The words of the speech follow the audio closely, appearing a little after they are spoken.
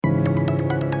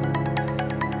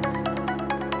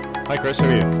Hi Chris, how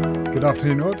are you? Good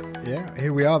afternoon, Rod. Yeah,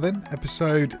 here we are then,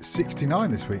 episode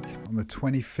 69 this week on the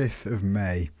 25th of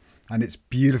May. And it's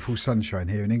beautiful sunshine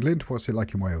here in England. What's it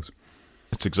like in Wales?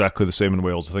 It's exactly the same in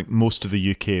Wales. I think most of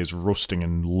the UK is roasting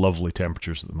in lovely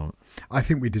temperatures at the moment. I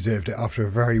think we deserved it after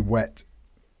a very wet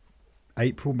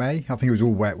April, May. I think it was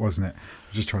all wet, wasn't it? I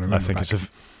was just trying to remember. I think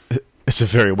it's a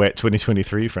very wet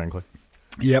 2023, frankly.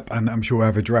 Yep, and I'm sure we'll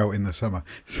have a drought in the summer.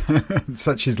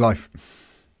 Such is life.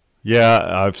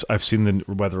 Yeah, I've seen the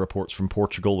weather reports from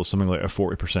Portugal. There's something like a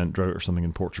 40% drought or something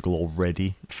in Portugal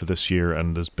already for this year,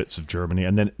 and there's bits of Germany.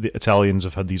 And then the Italians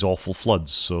have had these awful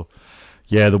floods. So,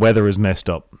 yeah, the weather is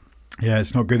messed up. Yeah,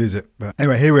 it's not good, is it? But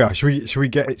anyway, here we are. Should we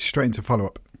get it straight into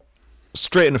follow-up?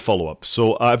 Straight into follow-up.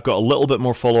 So I've got a little bit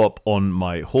more follow-up on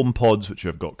my HomePods, which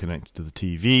I've got connected to the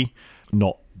TV.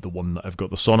 Not the one that I've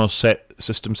got the Sonos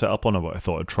system set up on, but I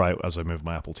thought I'd try it as I move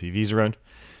my Apple TVs around.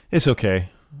 It's okay.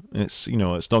 It's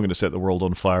not going to set the world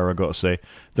on fire, I got to say.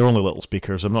 They're only little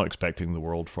speakers. I'm not expecting the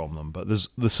world from them, but there's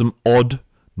some odd,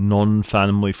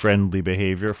 non-family friendly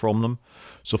behavior from them.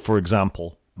 So, for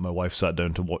example, my wife sat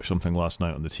down to watch something last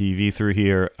night on the TV through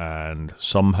here and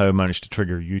somehow managed to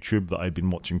trigger YouTube that I'd been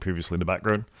watching previously in the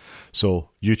background. So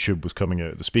YouTube was coming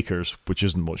out of the speakers, which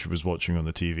isn't what she was watching on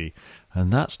the TV.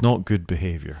 And that's not good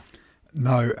behavior.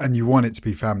 No, and you want it to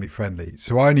be family friendly.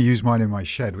 So I only use mine in my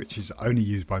shed, which is only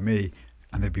used by me,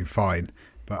 and they've been fine.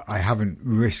 But I haven't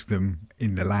risked them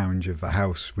in the lounge of the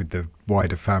house with the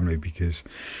wider family because,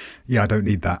 I don't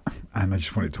need that. And I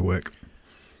just want it to work.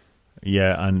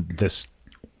 Yeah, and this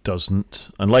doesn't.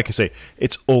 And like I say,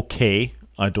 it's okay.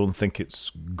 I don't think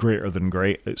it's greater than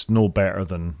great. It's no better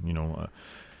than,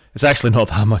 it's actually not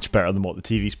that much better than what the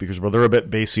TV speakers were. They're a bit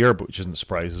bassier, but which isn't a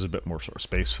surprise. There's a bit more sort of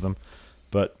space for them.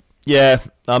 But yeah,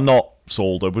 I'm not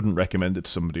sold. I wouldn't recommend it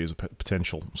to somebody as a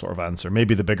potential sort of answer.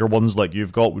 Maybe the bigger ones like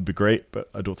you've got would be great, but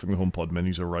I don't think the HomePod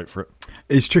minis are right for it.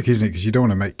 It's tricky, isn't it? Because you don't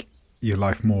want to make your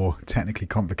life more technically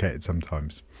complicated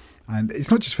sometimes. And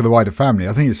it's not just for the wider family.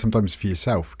 I think it's sometimes for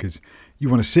yourself because you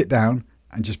want to sit down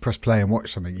and just press play and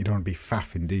watch something. You don't want to be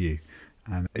faffing, do you?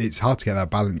 And it's hard to get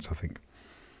that balance, I think.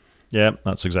 Yeah,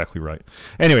 that's exactly right.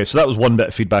 Anyway, so that was one bit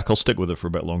of feedback. I'll stick with it for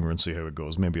a bit longer and see how it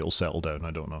goes. Maybe it'll settle down.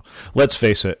 I don't know. Let's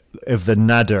face it, if the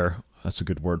nadir, that's a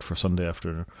good word for Sunday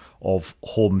afternoon, of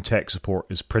home tech support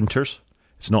is printers,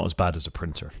 it's not as bad as a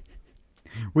printer.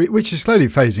 Which is slowly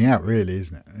phasing out, really,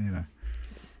 isn't it?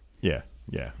 Yeah.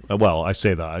 Yeah, well, I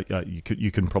say that.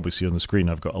 You can probably see on the screen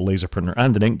I've got a laser printer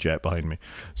and an inkjet behind me.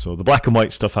 So the black and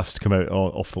white stuff has to come out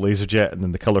off the laser jet, and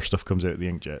then the colour stuff comes out of the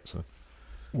inkjet. So.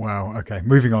 Wow, okay.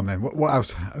 Moving on then. What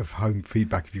else of home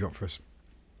feedback have you got for us?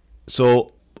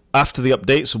 So after the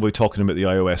updates, we'll be talking about the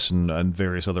iOS and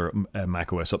various other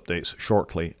macOS updates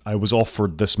shortly. I was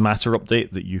offered this Matter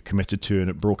update that you committed to, and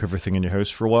it broke everything in your house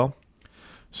for a while.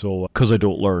 So, because I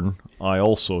don't learn, I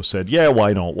also said, yeah,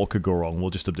 why not? What could go wrong?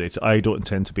 We'll just update it. I don't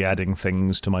intend to be adding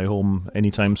things to my home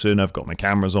anytime soon. I've got my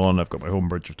cameras on. I've got my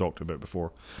HomeBridge I've talked about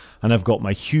before. And I've got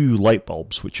my Hue light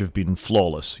bulbs, which have been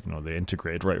flawless. They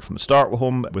integrated right from the start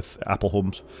with Apple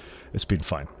Homes. It's been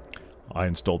fine. I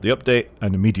installed the update,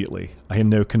 and immediately I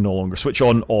now can no longer switch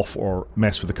on, off, or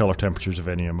mess with the color temperatures of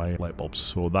any of my light bulbs.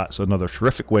 So that's another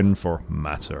terrific win for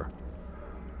Matter.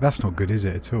 That's not good, is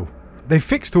it, at all? They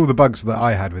fixed all the bugs that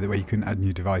I had with it where you couldn't add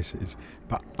new devices,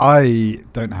 but I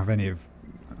don't have any of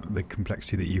the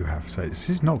complexity that you have, so this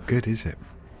is not good, is it?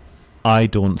 I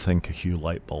don't think a Hue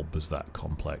light bulb is that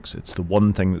complex. It's the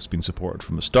one thing that's been supported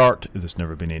from the start. There's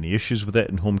never been any issues with it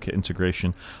in HomeKit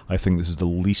integration. I think this is the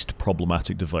least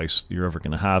problematic device that you're ever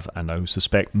going to have, and I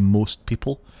suspect most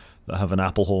people that have an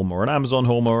Apple Home or an Amazon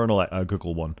Home or a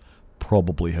Google one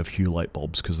probably have Hue light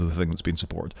bulbs because of the thing that's been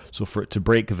supported. So for it to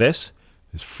break this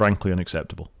is frankly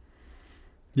unacceptable.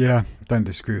 Yeah, don't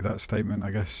disagree with that statement,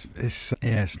 I guess. It's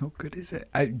not good, is it?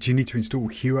 Do you need to install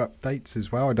Hue updates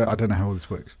as well? I don't know how all this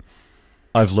works.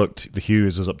 I've looked. The Hue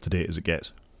is as up to date as it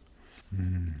gets.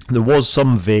 There was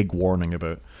some vague warning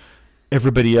about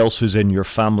everybody else who's in your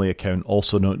family account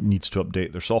also needs to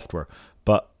update their software,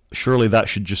 but surely that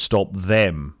should just stop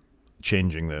them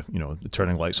changing the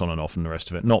turning lights on and off and the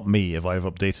rest of it. Not me if I've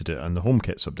updated it and the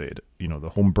HomeKit's updated it. The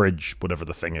HomeBridge, whatever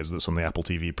the thing is that's on the Apple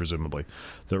TV presumably,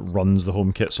 that runs the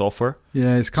HomeKit software.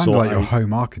 Yeah, it's kind of like your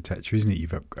home architecture, isn't it?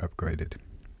 You've upgraded.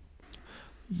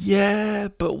 Yeah,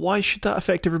 but why should that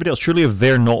affect everybody else? Surely if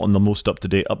they're not on the most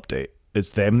up-to-date update, it's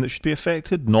them that should be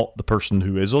affected, not the person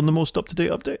who is on the most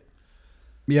up-to-date update.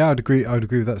 Yeah, I'd agree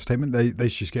with that statement. They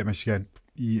should just get a message going,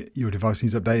 your device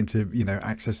needs updating to,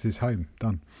 access this home.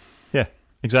 Done. Yeah,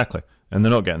 exactly. And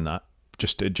they're not getting that.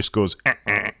 It just goes,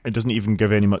 It doesn't even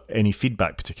give any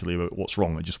feedback particularly about what's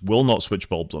wrong. It just will not switch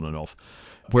bulbs on and off.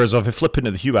 Whereas if I flip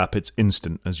into the Hue app, it's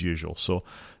instant as usual. So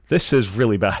this is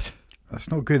really bad. That's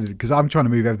not good because I'm trying to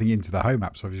move everything into the Home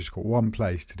app, so I've just got one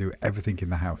place to do everything in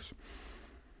the house.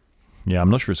 Yeah, I'm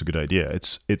not sure it's a good idea.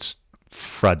 It's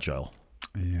fragile.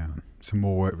 Yeah, some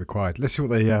more work required. Let's see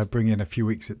what they bring in a few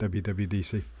weeks at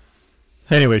WWDC.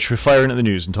 Anyway, should we fire into the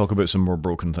news and talk about some more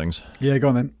broken things? Yeah, go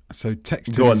on then. So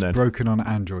texting is broken on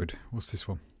Android. What's this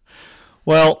one?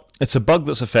 Well, it's a bug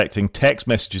that's affecting text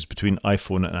messages between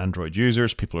iPhone and Android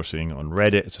users. People are seeing it on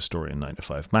Reddit. It's a story in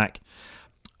 9to5Mac.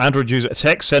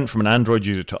 Text sent from an Android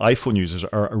user to iPhone users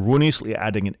are erroneously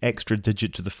adding an extra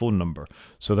digit to the phone number,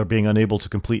 so they're being unable to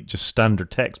complete just standard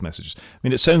text messages. I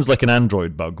mean, it sounds like an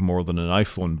Android bug more than an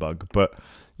iPhone bug, but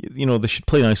they should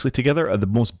play nicely together at the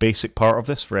most basic part of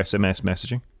this for SMS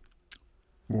messaging.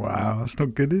 Wow, that's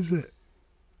not good, is it?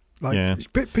 Yeah.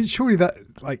 But surely that,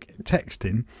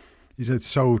 texting is a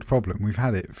solved problem. We've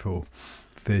had it for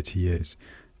 30 years.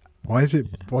 Why is it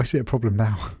a problem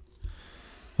now?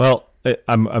 Well,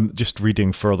 I'm just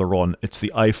reading further on. It's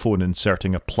the iPhone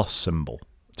inserting a plus symbol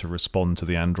to respond to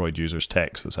the Android user's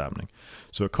text that's happening.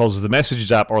 So it causes the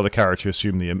Messages app or the carrier to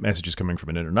assume the message is coming from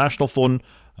an international phone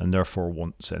and therefore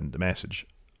won't send the message.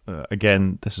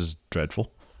 Again, this is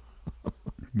dreadful.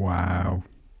 Wow.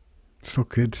 It's not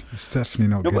good. It's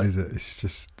definitely not good, is it? It's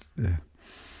just, yeah.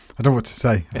 I don't know what to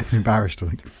say. I'm embarrassed, I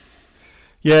think.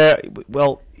 Yeah,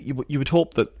 well, you would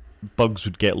hope that bugs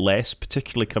would get less,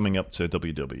 particularly coming up to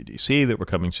WWDC that we're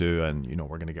coming to, and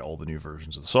we're going to get all the new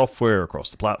versions of the software across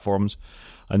the platforms,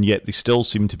 and yet they still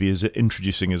seem to be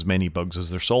introducing as many bugs as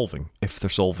they're solving, if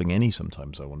they're solving any.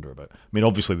 Sometimes I wonder about. I mean,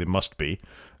 obviously they must be.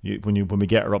 When we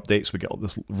get our updates, we get all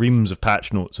this reams of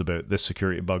patch notes about this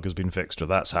security bug has been fixed or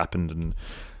that's happened, and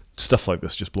stuff like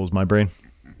this just blows my brain.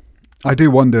 I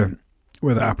do wonder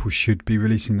whether Apple should be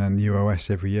releasing a new OS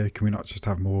every year. Can we not just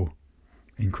have more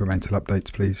incremental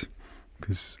updates, please?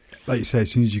 Because, like you say,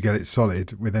 as soon as you get it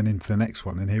solid, we're then into the next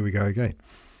one, and here we go again.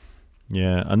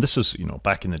 Yeah, and this is,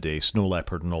 back in the day, Snow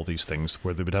Leopard and all these things,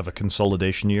 where they would have a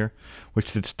consolidation year,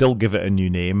 which they'd still give it a new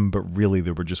name, but really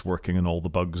they were just working on all the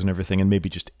bugs and everything, and maybe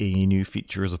just a new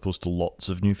feature as opposed to lots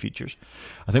of new features.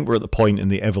 I think we're at the point in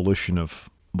the evolution of,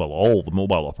 all the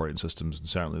mobile operating systems, and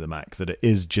certainly the Mac, that it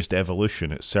is just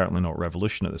evolution. It's certainly not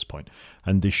revolution at this point.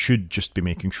 And they should just be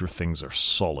making sure things are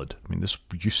solid. I mean, this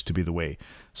used to be the way.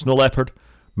 Snow Leopard,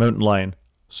 Mountain Lion,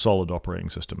 solid operating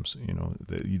systems.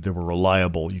 They were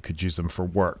reliable. You could use them for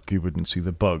work. You wouldn't see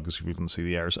the bugs. You wouldn't see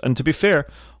the errors. And to be fair,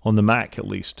 on the Mac at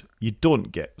least, you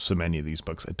don't get so many of these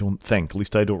bugs, I don't think. At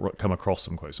least I don't come across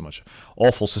them quite so much.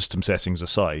 Awful system settings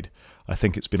aside, I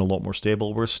think it's been a lot more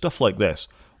stable. Whereas stuff like this,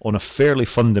 on a fairly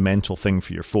fundamental thing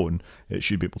for your phone, it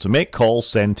should be able to make calls,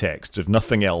 send texts. If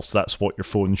nothing else, that's what your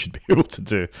phone should be able to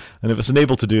do. And if it's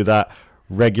unable to do that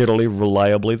regularly,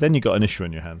 reliably, then you've got an issue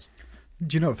on your hands.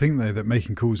 Do you not think, though, that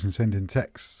making calls and sending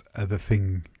texts are the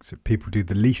things that people do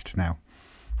the least now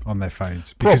on their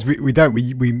phones? Because we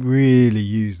really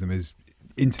use them as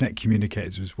internet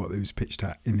communicators, was what it was pitched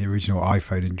at in the original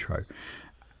iPhone intro.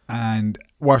 And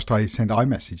whilst I send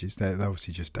iMessages, they're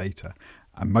obviously just data.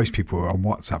 And most people are on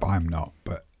WhatsApp. I'm not.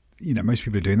 But, most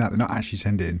people are doing that. They're not actually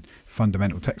sending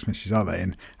fundamental text messages, are they?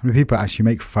 And how many people actually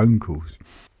make phone calls?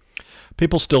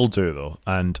 People still do, though.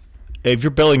 And if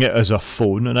you're billing it as a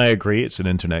phone, and I agree, it's an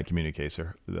internet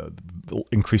communicator,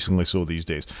 increasingly so these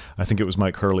days. I think it was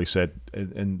Mike Hurley said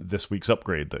in this week's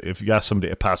upgrade that if you ask somebody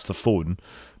to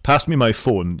pass me my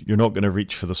phone, you're not going to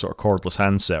reach for the sort of cordless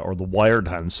handset or the wired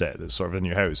handset that's sort of in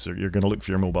your house. You're going to look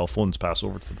for your mobile phone to pass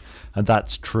over to them. And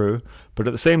that's true. But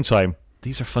at the same time,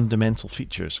 these are fundamental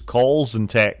features. Calls and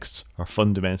texts are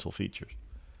fundamental features.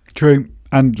 True.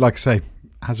 And like I say,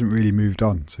 hasn't really moved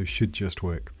on, so should just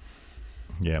work.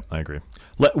 Yeah, I agree.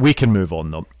 We can move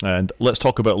on, though, and let's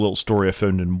talk about a little story I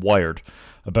found in Wired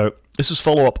about, this is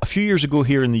follow-up. A few years ago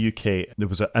here in the UK, there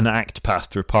was an act passed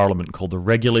through Parliament called the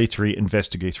Regulatory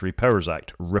Investigatory Powers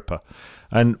Act, RIPA,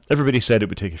 and everybody said it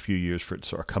would take a few years for it to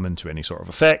sort of come into any sort of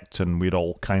effect, and we'd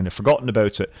all kind of forgotten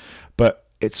about it, but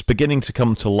it's beginning to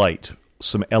come to light,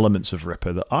 some elements of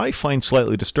RIPA that I find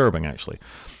slightly disturbing, actually.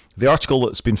 The article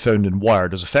that's been found in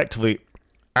Wired is effectively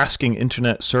asking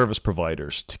internet service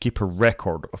providers to keep a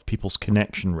record of people's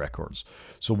connection records.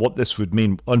 So what this would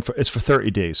mean, it's for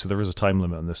 30 days, so there is a time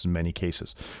limit on this in many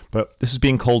cases. But this is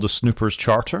being called a snooper's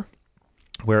charter,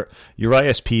 where your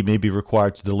ISP may be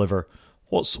required to deliver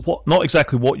not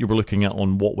exactly what you were looking at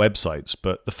on what websites,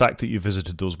 but the fact that you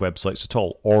visited those websites at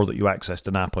all, or that you accessed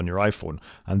an app on your iPhone,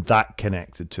 and that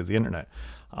connected to the internet.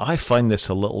 I find this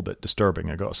a little bit disturbing,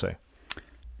 I got to say.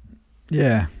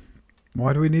 Yeah.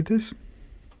 Why do we need this?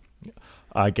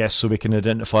 I guess so we can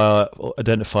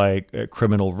identify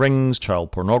criminal rings,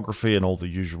 child pornography, and all the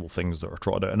usual things that are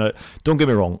trotted out. And don't get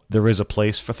me wrong, there is a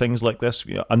place for things like this.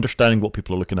 Understanding what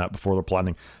people are looking at before they're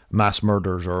planning mass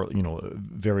murders or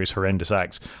various horrendous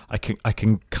acts, I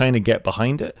can kind of get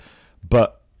behind it.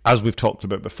 But as we've talked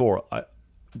about before,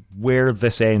 where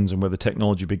this ends and where the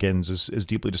technology begins is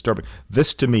deeply disturbing.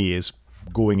 This to me is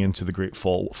going into the Great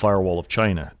Firewall of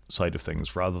China side of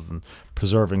things, rather than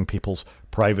preserving people's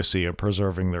privacy or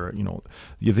preserving their,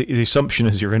 the assumption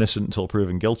is you're innocent until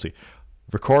proven guilty.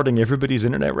 Recording everybody's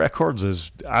internet records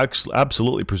is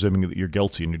absolutely presuming that you're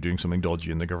guilty and you're doing something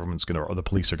dodgy, and the government's or the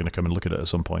police are going to come and look at it at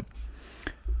some point.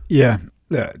 Yeah.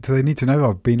 Do they need to know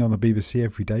I've been on the BBC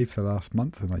every day for the last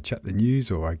month, and I check the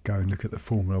news, or I go and look at the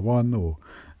Formula One, or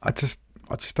I just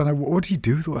don't know. What do you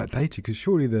do with all that data? Because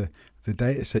surely the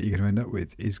data set you're going to end up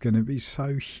with is going to be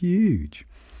so huge.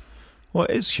 Well,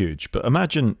 it is huge, but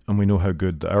imagine, and we know how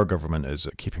good our government is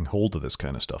at keeping hold of this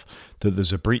kind of stuff, that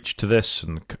there's a breach to this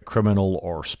and criminal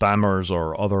or spammers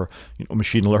or other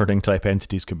machine learning type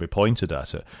entities can be pointed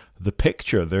at it. The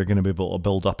picture they're going to be able to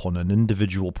build up on an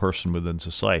individual person within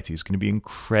society is going to be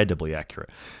incredibly accurate.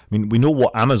 I mean, we know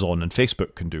what Amazon and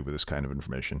Facebook can do with this kind of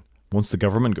information. Once the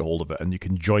government get hold of it, and you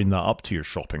can join that up to your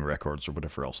shopping records or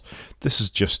whatever else, this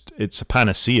is it's a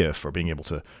panacea for being able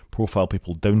to profile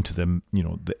people down to them,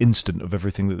 the instant of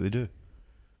everything that they do.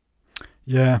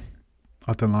 Yeah,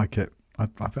 I don't like it.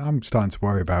 I'm starting to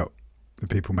worry about the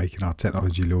people making our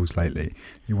technology laws lately.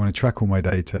 You want to track all my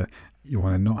data. You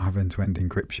want to not have end-to-end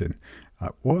encryption.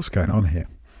 What's going on here?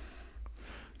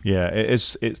 Yeah,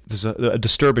 there's a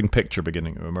disturbing picture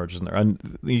beginning to emerge, isn't there? And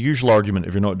the usual argument,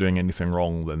 if you're not doing anything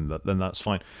wrong, then that's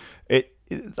fine.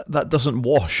 That doesn't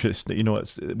wash. We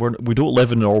don't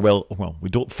live in Orwell. Well, we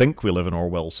don't think we live in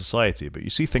Orwell's society, but you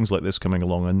see things like this coming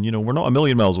along, and we're not a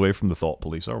million miles away from the thought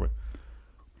police, are we?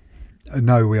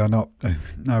 No, we are not.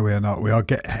 No, we are not. We are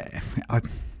I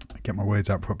get my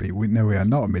words out properly. We are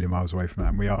not a million miles away from that,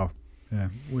 and we are. Yeah,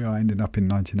 we are ending up in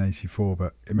 1984,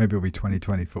 but maybe it'll be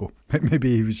 2024.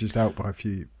 Maybe he was just out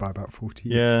by about 40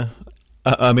 years. Yeah,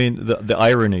 I mean the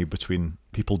irony between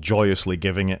people joyously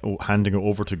handing it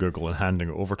over to Google and handing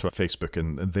it over to Facebook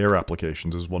and their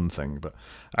applications is one thing, but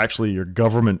actually your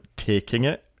government taking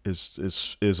it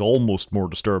is almost more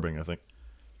disturbing, I think.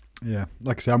 Yeah,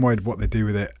 like I say, I'm worried what they do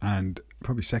with it, and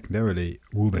probably secondarily,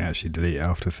 will they actually delete it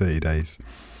after 30 days?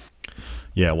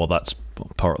 Yeah, well, that's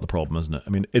part of the problem, isn't it? I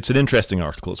mean, it's an interesting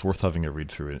article. It's worth having a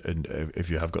read through, and if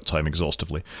you have got time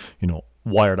exhaustively.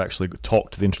 Wired actually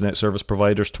talked to the internet service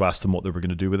providers to ask them what they were going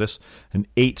to do with this, and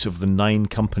 8 of the 9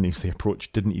 companies they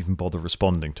approached didn't even bother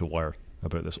responding to Wired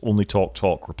about this. Only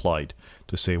TalkTalk replied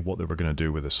to say what they were going to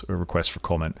do with this, a request for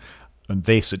comment, and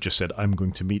they just said,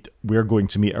 we're going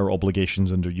to meet our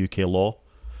obligations under UK law.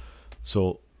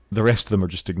 So the rest of them are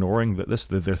just ignoring that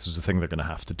this is the thing they're going to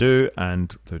have to do,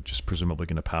 and they're just presumably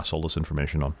going to pass all this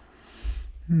information on.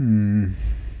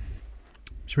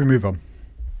 Should we move on?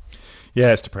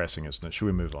 Yeah, it's depressing, isn't it? Should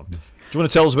we move on? Yes. Do you want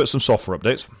to tell us about some software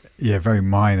updates? Yeah, very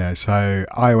minor. So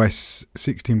iOS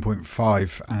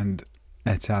 16.5 and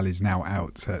et al. Is now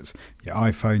out. So it's your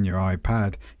iPhone, your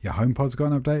iPad, your HomePod's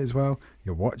got an update as well.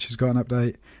 Your watch has got an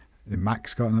update. Your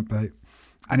Mac's got an update.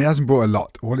 And it hasn't brought a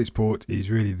lot. What it's brought is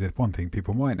really the one thing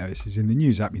people might notice is in the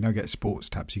news app, get sports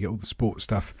tabs. You get all the sports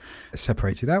stuff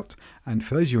separated out. And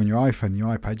for those of you on your iPhone and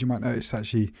your iPad, you might notice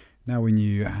actually now when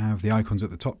you have the icons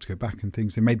at the top to go back and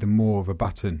things, they made them more of a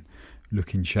button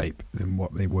looking shape than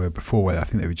what they were before, where I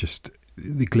think they were just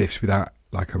the glyphs without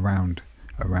like a round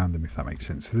around them, if that makes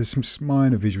sense. So there's some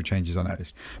minor visual changes I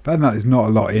noticed. But other than that, there's not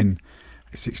a lot in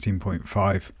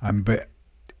 16.5. But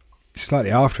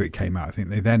slightly after it came out, I think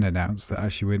they then announced that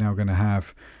actually we're now going to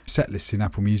have set lists in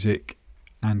Apple Music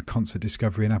and concert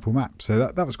discovery in Apple Maps. So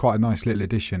that was quite a nice little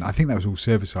addition. I think that was all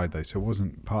server-side though, so it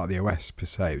wasn't part of the OS per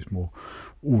se. It was more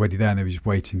already there and they were just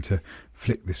waiting to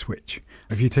flick the switch.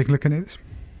 Have you taken a look at this?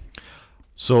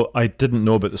 So I didn't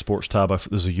know about the sports tab.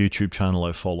 There's a YouTube channel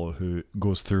I follow who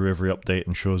goes through every update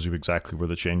and shows you exactly where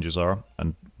the changes are,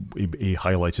 and he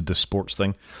highlighted this sports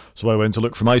thing. So I went to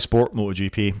look for my sport,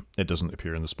 MotoGP. It doesn't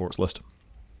appear in the sports list.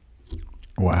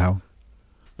 Wow.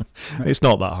 It's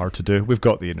not that hard to do. We've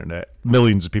got the internet.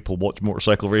 Millions of people watch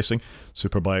motorcycle racing,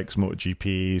 superbikes,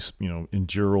 MotoGPs,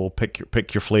 enduro.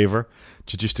 Pick your flavor.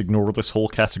 To just ignore this whole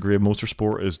category of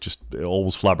motorsport it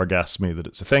always flabbergasts me that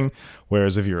it's a thing.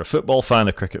 Whereas if you're a football fan,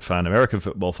 a cricket fan, American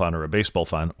football fan, or a baseball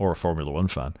fan, or a Formula One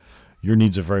fan, your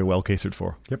needs are very well catered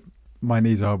for. Yep, my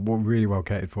needs are really well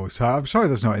catered for. So I'm sorry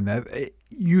that's not in there.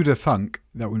 You'd have thunk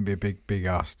that wouldn't be a big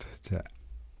ask to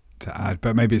add,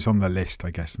 but maybe it's on the list,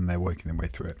 I guess, and they're working their way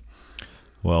through it.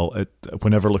 Well,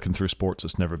 whenever looking through sports,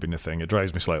 it's never been a thing. It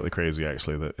drives me slightly crazy,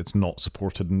 actually, that it's not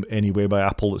supported in any way by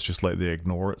Apple. It's just like they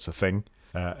ignore it's a thing.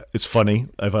 It's funny.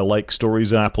 If I like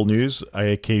stories in Apple News, I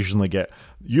occasionally get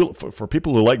for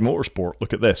people who like motorsport.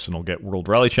 Look at this, and I'll get World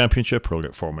Rally Championship, or I'll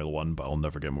get Formula One, but I'll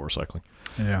never get motorcycling.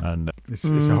 Yeah, and it's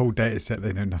a whole data set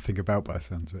they know nothing about by the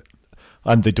sounds of it.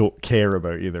 And they don't care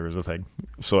about either as a thing.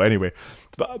 So anyway,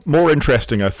 but more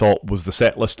interesting I thought was the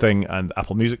setlist thing and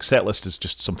Apple Music. Setlist is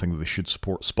just something that they should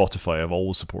support. Spotify, I've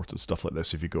always supported stuff like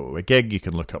this. If you go to a gig, you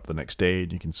can look up the next day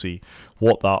and you can see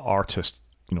what that artist,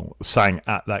 sang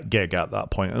at that gig at that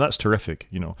point, and that's terrific.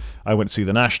 I went to see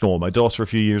the National with my daughter a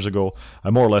few years ago. I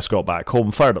more or less got back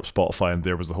home, fired up Spotify, and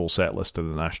there was the whole set list of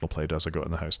the National played as I got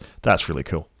in the house. That's really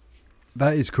cool.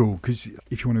 That is cool, because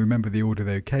if you want to remember the order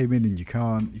they came in and you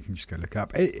can't, you can just go look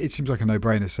up. It seems like a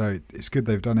no-brainer, so it's good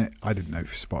they've done it. I didn't know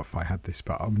if Spotify had this,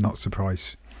 but I'm not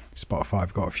surprised Spotify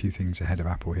have got a few things ahead of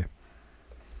Apple here.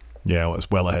 Yeah, well, it's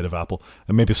well ahead of Apple.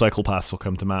 And maybe Cycle Paths will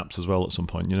come to Maps as well at some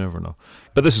point. You never know.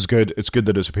 But this is good. It's good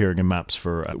that it's appearing in Maps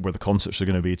for where the concerts are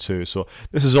going to be too. So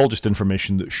this is all just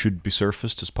information that should be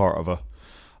surfaced as part of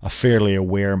a fairly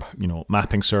aware,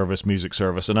 mapping service, music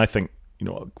service. And I think,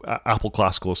 Apple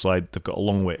Classical aside, they've got a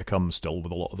long way to come still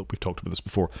with a lot of that. We've talked about this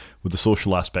before with the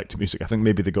social aspect of music. I think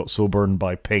maybe they got so burned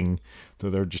by Ping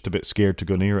that they're just a bit scared to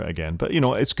go near it again. But,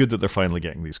 it's good that they're finally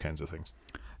getting these kinds of things.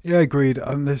 Yeah, agreed.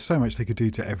 And there's so much they could do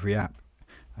to every app.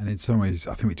 And in some ways,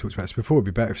 I think we talked about this before, it'd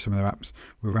be better if some of their apps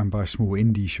were run by a small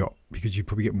indie shop, because you'd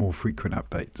probably get more frequent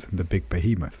updates than the big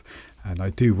behemoth. And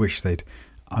I do wish they'd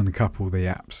uncouple the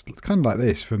apps, kind of like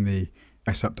this, from the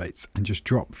S updates and just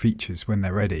drop features when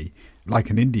they're ready, like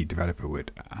an indie developer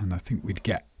would. And I think we'd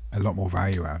get a lot more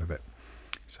value out of it.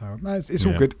 So it's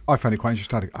all good. I found it quite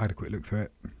interesting. I had a quick look through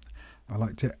it. I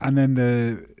liked it. And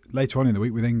then later on in the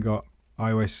week, we then got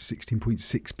iOS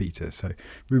 16.6 beta. So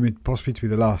rumoured possibly to be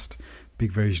the last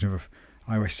big version of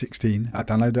iOS 16. I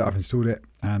downloaded it, I've installed it,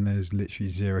 and there's literally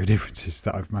zero differences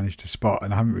that I've managed to spot,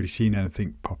 and I haven't really seen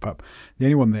anything pop up. The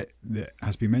only one that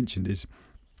has been mentioned is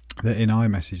that in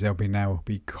iMessage there'll now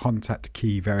be contact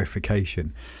key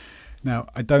verification. Now,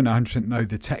 I don't 100% know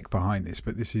the tech behind this,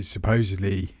 but this is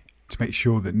supposedly to make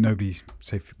sure that nobody,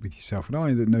 say with yourself and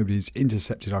I, that nobody's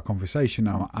intercepted our conversation.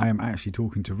 Now, I am actually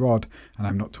talking to Rod, and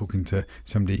I'm not talking to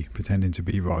somebody pretending to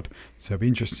be Rod. So it'll be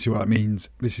interesting to see what that means.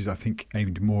 This is, I think,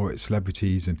 aimed more at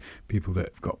celebrities and people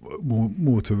that have got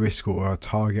more to risk or are a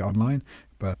target online.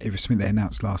 But it was something they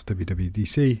announced last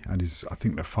WWDC and is, I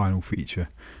think, the final feature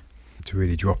to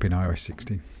really drop in iOS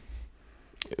 16.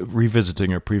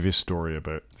 Revisiting our previous story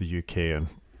about the UK and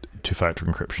two-factor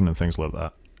encryption and things like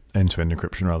that, end-to-end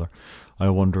encryption rather, I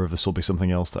wonder if this will be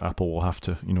something else that Apple will have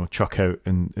to, chuck out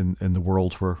in the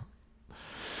world where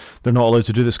they're not allowed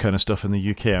to do this kind of stuff in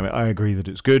the UK. I mean, I agree that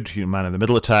it's good,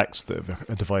 man-in-the-middle attacks, that if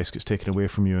a device gets taken away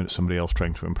from you and it's somebody else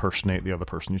trying to impersonate the other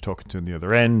person you're talking to on the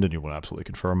other end, and you want to absolutely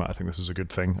confirm it. I think this is a good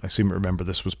thing. I seem to remember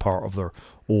this was part of their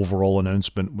overall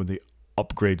announcement when they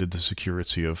upgraded the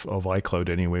security of iCloud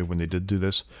anyway when they did do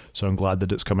this. So I'm glad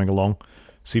that it's coming along.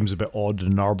 Seems a bit odd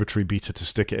and an arbitrary beta to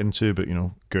stick it into, but,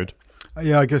 good.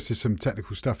 Yeah, I guess there's some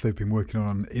technical stuff they've been working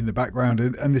on in the background,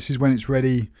 and this is when it's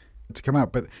ready to come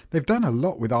out. But they've done a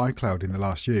lot with iCloud in the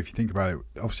last year. If you think about it,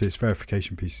 obviously this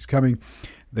verification piece is coming.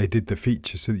 They did the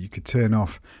feature so that you could turn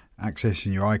off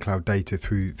accessing your iCloud data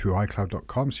through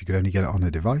iCloud.com, so you could only get it on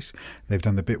a device. They've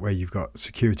done the bit where you've got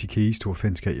security keys to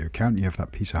authenticate your account. You have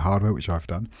that piece of hardware, which I've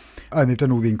done. And they've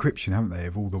done all the encryption, haven't they,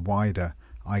 of all the wider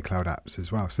iCloud apps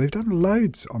as well. So they've done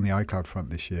loads on the iCloud front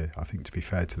this year, I think, to be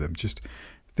fair to them. Just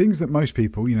things that most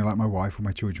people, like my wife or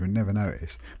my children, would never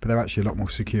notice, but they're actually a lot more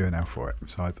secure now for it.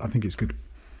 So I think it's good.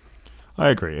 I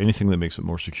agree. Anything that makes it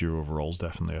more secure overall is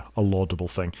definitely a laudable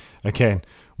thing. Again,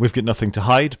 we've got nothing to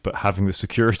hide, but having the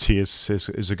security is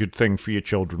a good thing for your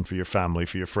children, for your family,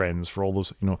 for your friends, for all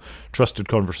those trusted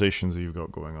conversations that you've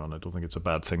got going on. I don't think it's a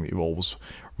bad thing that you always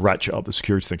ratchet up the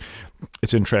security thing.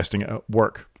 It's interesting at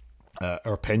work.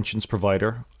 Our pensions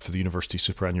provider for the university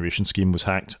superannuation scheme was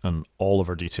hacked, and all of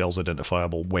our details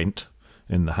identifiable went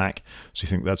in the hack. So you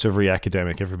think that's every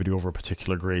academic, everybody over a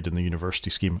particular grade in the university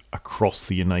scheme across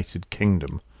the United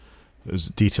Kingdom, as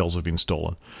details have been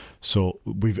stolen. So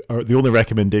the only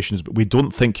recommendation is, we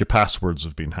don't think your passwords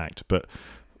have been hacked, but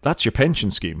that's your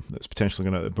pension scheme that's potentially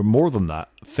going to. But more than that,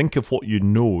 think of what you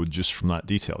know just from that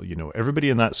detail. Everybody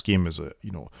in that scheme is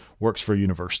works for a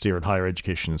university or in higher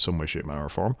education in some way, shape, manner, or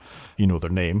form. Their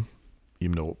name,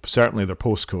 certainly their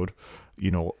postcode,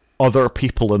 other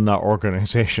people in that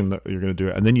organization that you're going to do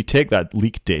it, and then you take that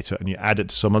leaked data and you add it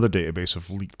to some other database of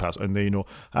leaked passwords, and then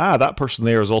that person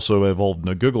there is also involved in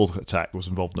a Google attack, was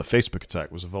involved in a Facebook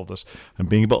attack, was involved in this, and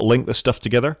being able to link this stuff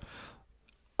together.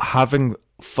 having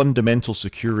fundamental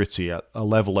security at a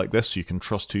level like this so you can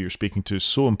trust who you're speaking to is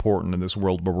so important in this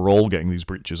world where we're all getting these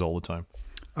breaches all the time.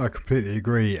 I completely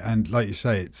agree. And like you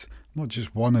say, it's not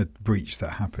just one breach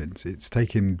that happens. It's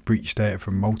taking breach data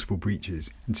from multiple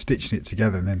breaches and stitching it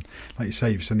together. And then, like you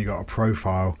say, you've suddenly got a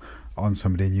profile on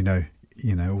somebody and you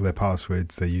know all their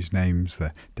passwords, their usernames,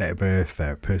 their date of birth,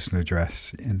 their personal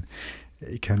address. And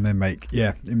it can then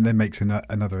makes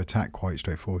another attack quite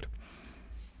straightforward.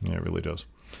 Yeah, it really does.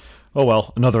 Oh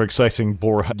well, another exciting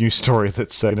Boar news story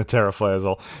that's going to terrify us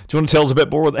all. Do you want to tell us a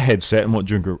bit more about the headset and what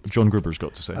John Gruber's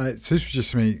got to say? So this was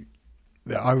just something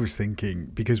that I was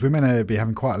thinking, because we're meant to be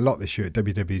having quite a lot this year at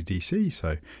WWDC,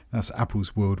 so that's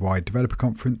Apple's Worldwide Developer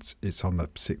Conference. It's on the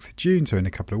 6th of June, so in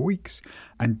a couple of weeks.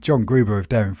 And John Gruber of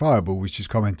Daring Fireball was just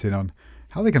commenting on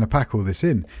how they're going to pack all this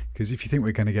in, because if you think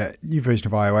we're going to get a new version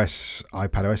of iOS,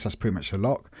 iPadOS, that's pretty much a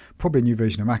lock. Probably a new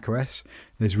version of macOS.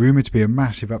 There's rumoured to be a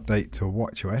massive update to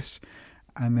watchOS.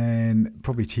 And then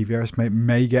probably tvOS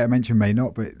may get a mention, may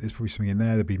not, but there's probably something in there.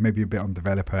 There'll be maybe a bit on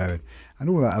developer and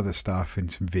all that other stuff and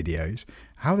some videos.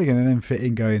 How are they going to then fit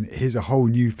in going, here's a whole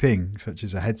new thing, such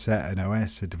as a headset, an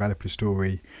OS, a developer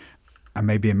story, and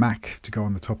maybe a Mac to go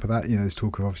on the top of that. You know, there's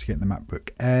talk of obviously getting the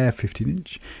MacBook Air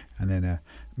 15-inch and then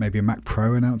maybe a Mac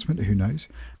Pro announcement, who knows.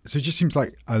 So it just seems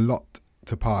like a lot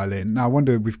to pile in. Now I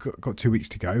wonder, we've got 2 weeks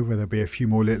to go, where there'll be a few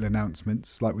more little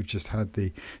announcements, like we've just had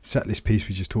the setlist piece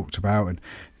we just talked about, and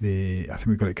I think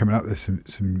we've got it coming up. There's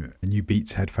some new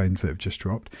Beats headphones that have just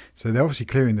dropped, so they're obviously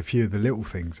clearing the few of the little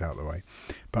things out of the way.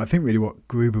 But I think really what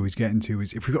Gruber was getting to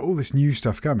is, if we've got all this new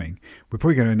stuff coming, we're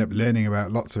probably going to end up learning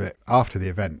about lots of it after the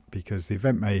event, because the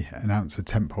event may announce a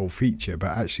tentpole feature,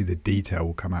 but actually the detail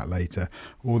will come out later,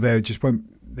 or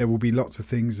there will be lots of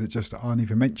things that just aren't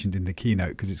even mentioned in the keynote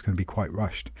because it's going to be quite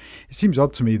rushed. It seems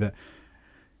odd to me that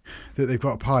they've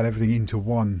got to pile everything into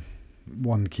one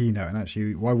keynote, and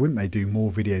actually why wouldn't they do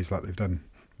more videos like they've done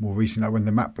more recently, like when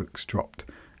the MacBooks dropped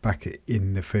back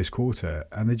in the first quarter,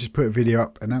 and they just put a video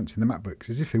up announcing the MacBooks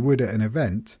as if they would at an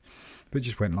event, but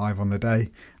just went live on the day.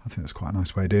 I think that's quite a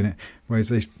nice way of doing it.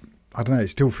 Whereas I don't know, it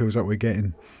still feels like we're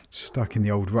getting stuck in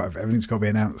the old rut of everything's got to be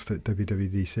announced at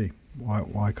WWDC.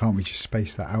 Why can't we just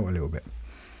space that out a little bit?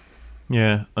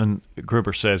 Yeah, and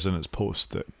Gruber says in his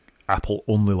post that Apple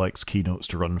only likes keynotes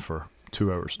to run for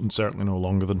 2 hours, and certainly no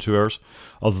longer than 2 hours,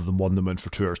 other than one that went for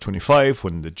 2 hours 25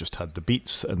 when they just had the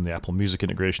Beats and the Apple Music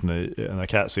integration, and I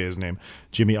can't say his name,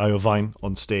 Jimmy Iovine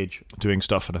on stage doing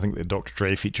stuff, and I think that Dr.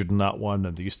 Dre featured in that one,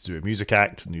 and they used to do a music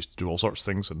act and used to do all sorts of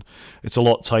things, and it's a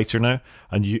lot tighter now,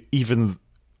 and you even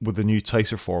with the new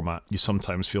tighter format, you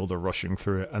sometimes feel they're rushing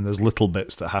through it, and there's little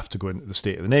bits that have to go into the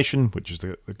State of the Nation, which is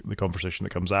the conversation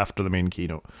that comes after the main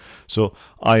keynote. So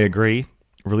I agree.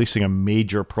 Releasing a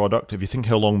major product, if you think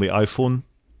how long the iPhone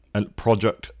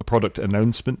product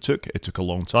announcement took, it took a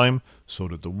long time. So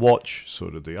did the watch, so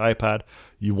did the iPad.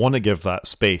 You want to give that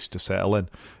space to settle in.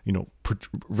 You know,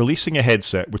 releasing a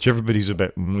headset, which everybody's a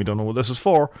bit, we don't know what this is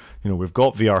for. You know, we've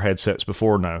got VR headsets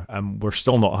before now, and we're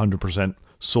still not 100%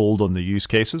 sold on the use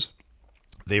cases.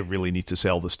 They really need to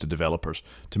sell this to developers,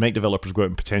 to make developers go out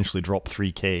and potentially drop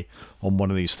 $3,000 on one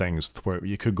of these things, where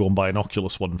you could go and buy an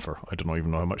Oculus one for, I don't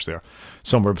even know how much they are,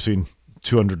 somewhere between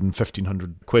 200 and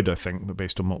 1,500 quid, I think,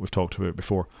 based on what we've talked about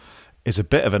before, is a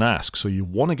bit of an ask. So you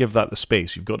want to give that the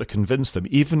space. You've got to convince them,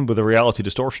 even with a reality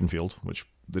distortion field, which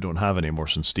they don't have anymore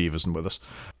since Steve isn't with us.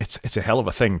 It's a hell of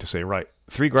a thing to say, right,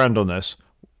 $3,000 on this.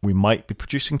 We might be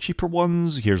producing cheaper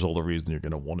ones. Here's all the reason you're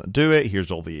going to want to do it.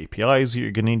 Here's all the APIs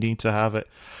you're going to need to have it.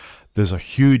 There's a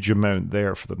huge amount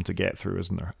there for them to get through,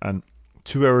 isn't there? And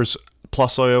 2 hours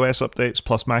plus iOS updates,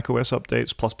 plus macOS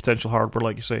updates, plus potential hardware,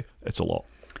 like you say, it's a lot.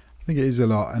 I think it is a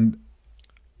lot. And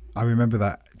I remember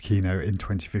that keynote in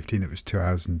 2015 that was 2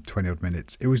 hours and 20 odd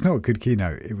minutes. It was not a good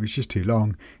keynote. It was just too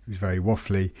long. It was very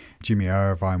waffly. Jimmy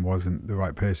Iovine wasn't the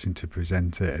right person to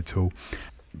present it at all.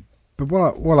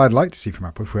 But what I'd like to see from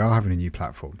Apple, if we are having a new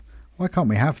platform, why can't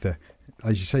we have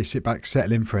as you say, sit back,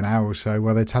 settle in for an hour or so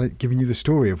while they're giving you the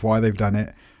story of why they've done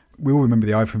it. We all remember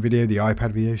the iPhone video, the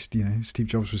iPad video. You know, Steve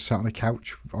Jobs was sat on a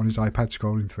couch on his iPad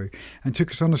scrolling through and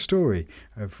took us on a story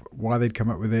of why they'd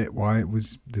come up with it, why it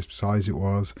was the size it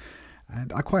was.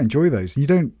 And I quite enjoy those. You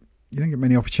don't get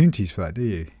many opportunities for that, do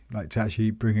you? Like to actually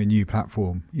bring a new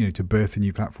platform, to birth a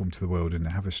new platform to the world and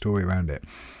have a story around it.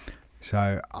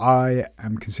 So I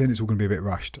am concerned it's all going to be a bit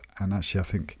rushed. And actually, I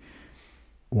think,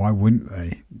 why wouldn't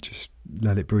they just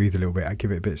let it breathe a little bit and give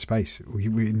it a bit of space?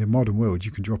 In the modern world,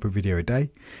 you can drop a video a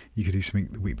day. You could do something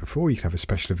the week before. You could have a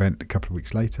special event a couple of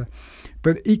weeks later.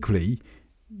 But equally,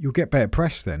 you'll get better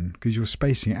press then because you're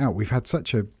spacing it out. We've had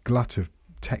such a glut of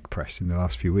tech press in the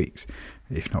last few weeks,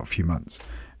 if not a few months.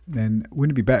 then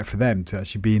wouldn't it be better for them to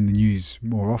actually be in the news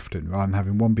more often rather than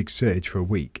having one big surge for a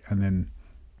week and then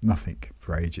nothing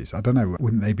for ages? I don't know.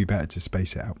 Wouldn't they be better to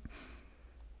space it out?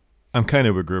 I'm kind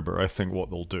of with Gruber. I think what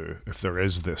they'll do, if there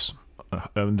is this,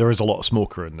 there is a lot of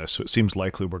smoker in this, so it seems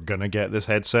likely we're going to get this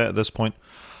headset at this point.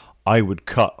 I would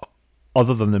cut,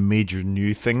 other than the major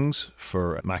new things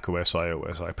for macOS,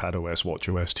 iOS, iPadOS,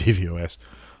 watchOS, tvOS,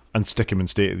 and stick them in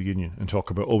State of the Union and talk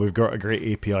about, we've got a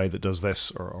great API that does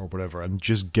this or whatever, and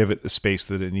just give it the space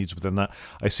that it needs within that.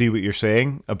 I see what you're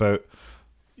saying about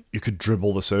you could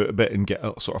dribble this out a bit and get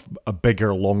a sort of a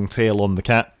bigger long tail on the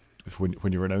cat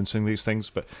when you're announcing these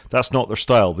things, but that's not their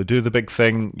style. They do the big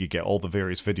thing, you get all the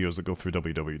various videos that go through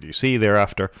WWDC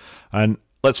thereafter, and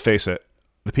let's face it,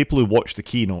 the people who watch the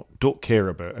keynote don't care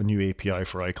about a new API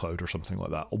for iCloud or something like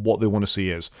that. What they want to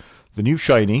see is the new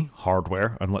shiny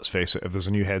hardware, and let's face it, if there's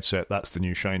a new headset, that's the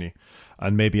new shiny,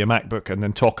 and maybe a MacBook, and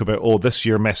then talk about, this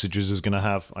year Messages is going to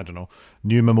have, I don't know,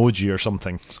 new Memoji or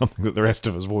something that the rest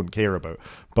of us won't care about.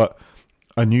 But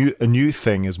a new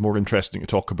thing is more interesting to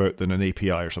talk about than an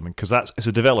API or something, because it's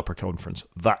a developer conference.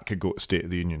 That could go to State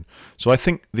of the Union. So I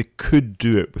think they could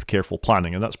do it with careful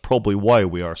planning, and that's probably why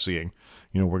we are seeing,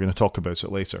 we're going to talk about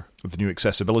it later, the new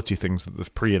accessibility things that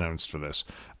they've pre-announced for this,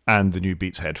 and the new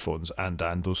Beats headphones, and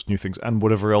those new things, and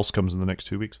whatever else comes in the next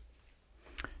 2 weeks.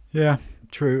 Yeah,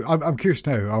 true. I'm curious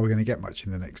to know, are we going to get much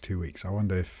in the next 2 weeks? I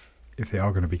wonder if they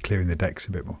are going to be clearing the decks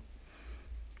a bit more.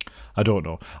 I don't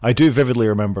know. I do vividly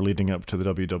remember leading up to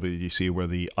the WWDC where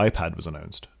the iPad was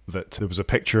announced, that there was a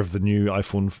picture of the new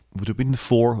iPhone, would it have been the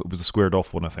 4? It was the squared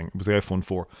off one, I think. It was the iPhone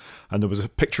 4. And there was a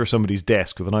picture of somebody's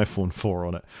desk with an iPhone 4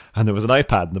 on it. And there was an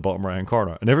iPad in the bottom right-hand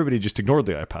corner. And everybody just ignored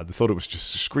the iPad. They thought it was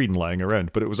just a screen lying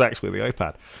around, but it was actually the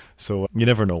iPad. So you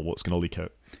never know what's going to leak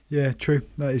out. Yeah, true.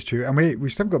 That is true. And we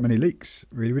still haven't got many leaks,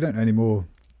 really. We don't know any more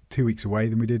 2 weeks away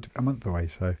than we did a month away.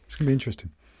 So it's going to be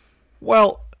interesting.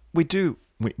 Well, we do.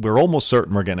 We're almost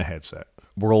certain we're getting a headset.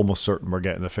 We're almost certain we're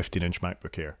getting a 15-inch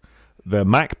MacBook Air. The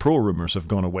Mac Pro rumors have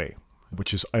gone away,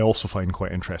 which is I also find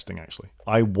quite interesting, actually.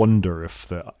 I wonder if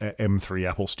the M3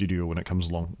 Apple Studio, when it comes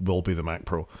along, will be the Mac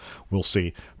Pro. We'll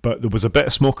see. But there was a bit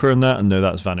of smoker in that, and now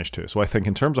that's vanished too. So I think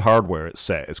in terms of hardware, it's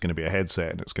set. It's going to be a headset,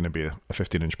 and it's going to be a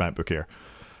 15-inch MacBook Air.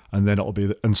 And then it'll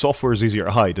be... And software is easier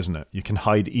to hide, isn't it? You can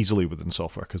hide easily within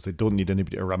software because they don't need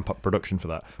anybody to ramp up production for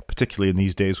that, particularly in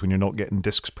these days when you're not getting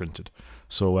discs printed.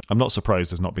 So I'm not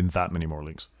surprised there's not been that many more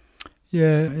leaks.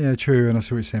 Yeah, true. And I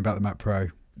see what you're saying about the Mac Pro.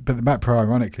 But the Mac Pro,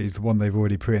 ironically, is the one they've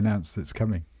already pre-announced that's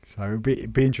coming. So it'll be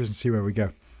interesting to see where we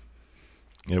go.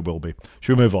 It will be.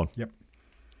 Should we move on? Yep.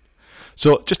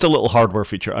 So just a little hardware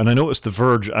feature, and I noticed The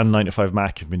Verge and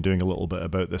 9to5Mac have been doing a little bit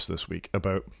about this week,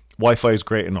 about Wi-Fi is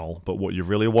great and all, but what you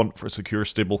really want for a secure,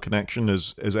 stable connection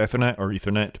is Ethernet or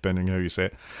Ethernet, depending on how you say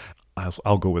it.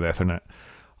 I'll go with Ethernet.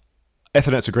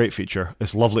 Ethernet's a great feature.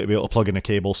 It's lovely to be able to plug in a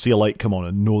cable, see a light come on,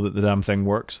 and know that the damn thing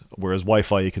works, whereas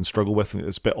Wi-Fi you can struggle with, and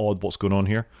it's a bit odd what's going on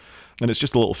here. And it's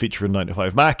just a little feature in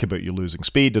 9to5Mac about you losing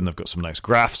speed, and they've got some nice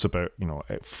graphs about,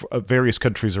 various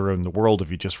countries around the world,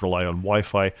 if you just rely on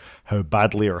Wi-Fi, how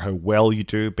badly or how well you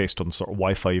do based on the sort of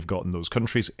Wi-Fi you've got in those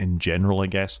countries, in general, I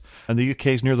guess. And the UK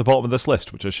is near the bottom of this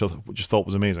list, which I just thought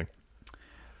was amazing.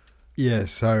 Yeah,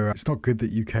 so it's not good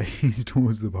that UK is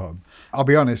towards the bottom. I'll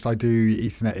be honest, I do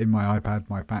Ethernet in my iPad,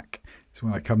 my Mac. So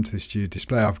when I come to the studio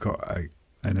display, I've got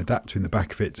an adapter in the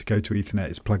back of it to go to Ethernet.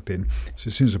 It's plugged in. So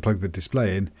as soon as I plug the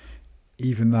display in,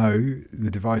 even though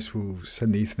the device will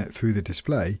send the Ethernet through the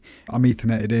display, I'm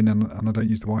Etherneted in and I don't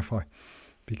use the Wi-Fi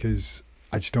because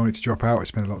I just don't want it to drop out. I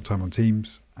spend a lot of time on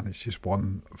Teams, and it's just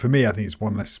for me, I think it's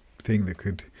one less thing that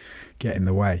could get in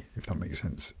the way, if that makes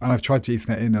sense. And I've tried to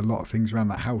Ethernet in a lot of things around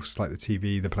that house, like the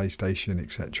TV, the PlayStation,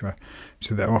 etc.,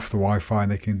 so they're off the Wi-Fi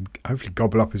and they can hopefully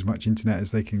gobble up as much internet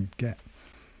as they can get.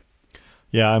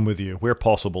 Yeah, I'm with you. Where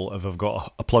possible, if I've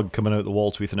got a plug coming out the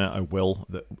wall to Ethernet, I will.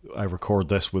 I record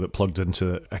this with it plugged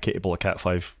into a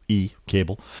Cat5e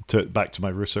cable back to my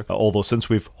router. Although since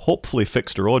we've hopefully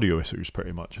fixed our audio issues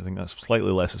pretty much, I think that's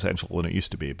slightly less essential than it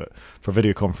used to be. But for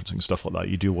video conferencing, stuff like that,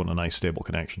 you do want a nice stable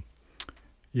connection.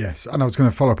 Yes, and I was going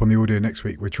to follow up on the audio next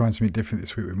week. We're trying something different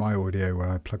this week with my audio, where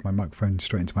I plug my microphone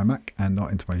straight into my Mac and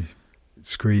not into my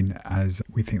screen, as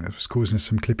we think that was causing us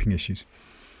some clipping issues.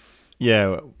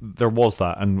 Yeah, there was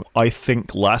that, and I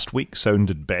think last week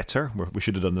sounded better. We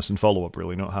should have done this in follow-up,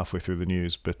 really, not halfway through the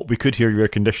news, but we could hear your air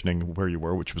conditioning where you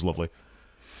were, which was lovely.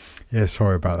 Yeah,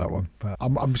 sorry about that one, but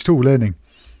I'm still learning.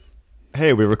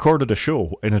 Hey, we recorded a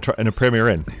show in a Premier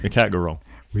Inn. You can't go wrong.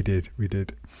 We did.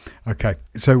 Okay,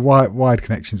 so wired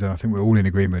connections, and I think we're all in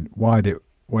agreement. Wired it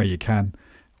where you can,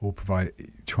 or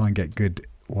try and get good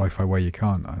Wi-Fi where you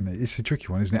can't. And it's a tricky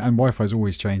one, isn't it? And Wi-Fi is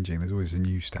always changing. There's always a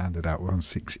new standard out. We're on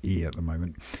 6E at the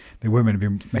moment. The women have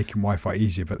been making Wi-Fi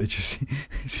easier, but they just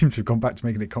seem to have gone back to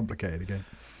making it complicated again.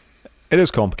 It is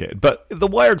complicated, but the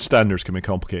wired standards can be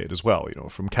complicated as well.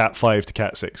 From Cat5 to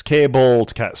Cat6 cable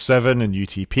to Cat7 and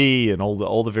UTP and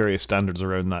all the various standards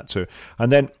around that too.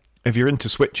 And then if you're into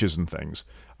switches and things,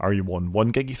 are you on 1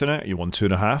 gig Ethernet? Are you on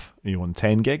 2.5? Are you on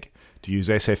 10 gig? Do you use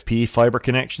SFP fiber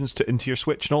connections into your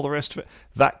switch and all the rest of it?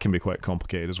 That can be quite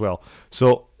complicated as well.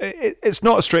 So it's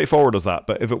not as straightforward as that.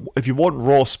 But if you want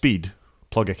raw speed,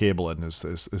 plug a cable in is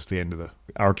the end of the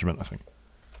argument, I think.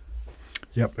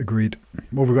 Yep, agreed.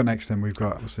 What have we got next then? We've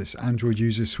got, what's this? Android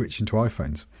users switching to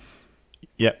iPhones.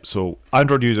 Yep, so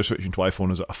Android users switching to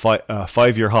iPhone is at a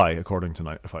 5-year high, according to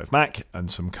 9to5Mac,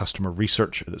 and some customer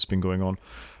research that's been going on.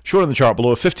 Shown in the chart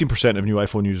below, 15% of new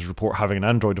iPhone users report having an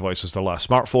Android device as their last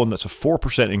smartphone. That's a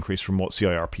 4% increase from what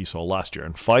CIRP saw last year,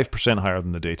 and 5% higher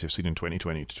than the data seen in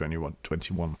 2020 to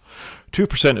 2021.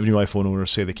 2% of new iPhone owners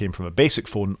say they came from a basic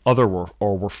phone,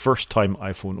 or were first-time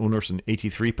iPhone owners, and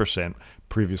 83%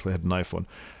 previously had an iPhone.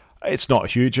 It's not a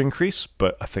huge increase,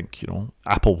 but I think,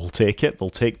 Apple will take it. They'll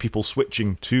take people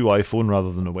switching to iPhone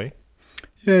rather than away.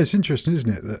 Yeah, it's interesting,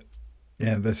 isn't it,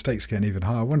 that the stakes getting even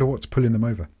higher. I wonder what's pulling them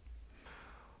over.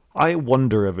 I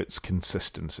wonder if it's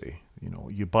consistency.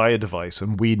 You buy a device,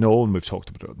 and we know, and we've talked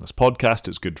about it on this podcast,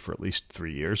 it's good for at least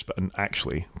 3 years, and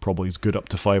actually probably is good up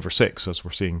to 5 or 6, as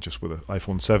we're seeing just with the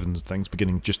iPhone 7s and things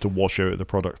beginning just to wash out of the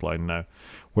product line now.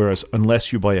 Whereas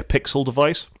unless you buy a Pixel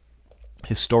device,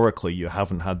 historically, you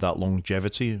haven't had that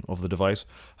longevity of the device.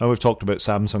 And we've talked about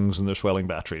Samsungs and their swelling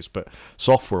batteries, but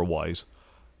software-wise,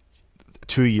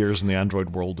 2 years in the Android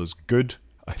world is good.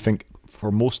 I think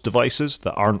for most devices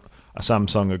that aren't a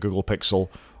Samsung, a Google Pixel,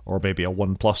 or maybe a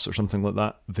OnePlus or something like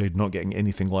that, they're not getting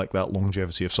anything like that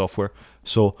longevity of software.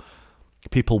 So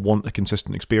people want a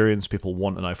consistent experience. People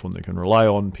want an iPhone they can rely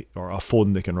on, or a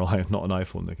phone they can rely on, not an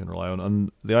iPhone they can rely on.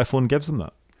 And the iPhone gives them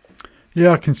that.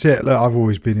 Yeah, I can see it. Look, I've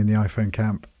always been in the iPhone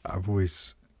camp. I've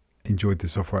always enjoyed the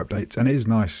software updates, and it is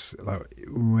nice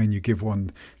when you give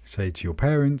one, say, to your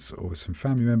parents or some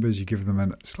family members, you give them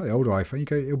a slightly older iPhone, you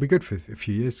go, it'll be good for a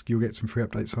few years, you'll get some free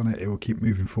updates on it, it will keep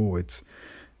moving forwards.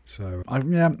 So I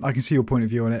can see your point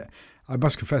of view on it. I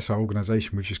must confess, our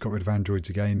organisation, we've just got rid of Androids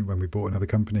again when we bought another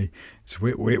company, so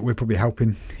we're probably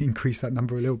helping increase that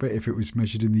number a little bit if it was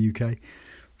measured in the UK,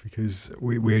 because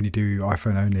we only do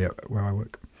iPhone only at where I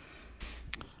work.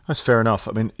 That's fair enough.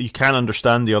 I mean, you can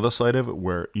understand the other side of it,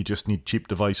 where you just need cheap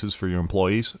devices for your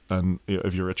employees, and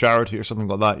if you're a charity or something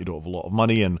like that, you don't have a lot of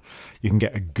money, and you can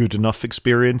get a good enough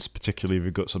experience, particularly if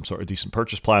you've got some sort of decent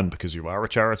purchase plan because you are a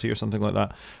charity or something like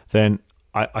that, then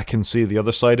I can see the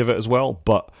other side of it as well.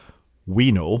 But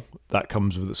we know that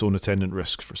comes with its own attendant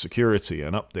risks for security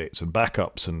and updates and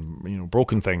backups and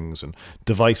broken things and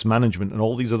device management and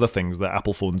all these other things that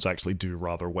Apple phones actually do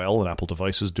rather well and Apple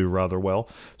devices do rather well.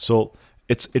 So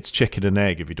it's chicken and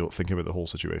egg if you don't think about the whole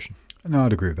situation. No,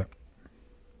 I'd agree with that.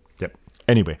 Yep.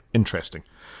 Anyway, interesting.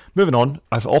 Moving on,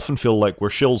 I often feel like we're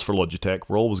shills for Logitech.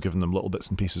 We're always giving them little bits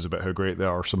and pieces about how great they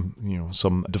are.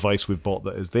 Some device we've bought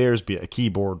that is theirs, be it a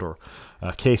keyboard or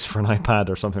a case for an iPad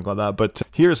or something like that. But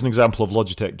here's an example of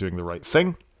Logitech doing the right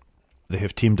thing. They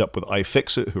have teamed up with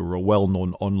iFixit, who are a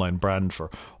well-known online brand for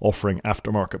offering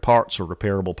aftermarket parts or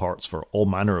repairable parts for all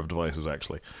manner of devices,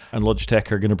 actually. And Logitech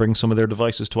are going to bring some of their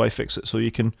devices to iFixit so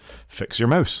you can fix your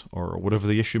mouse or whatever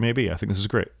the issue may be. I think this is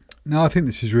great. No, I think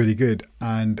this is really good.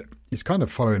 And it's kind of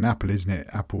following Apple, isn't it?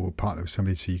 Apple will partner with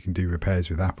somebody so you can do repairs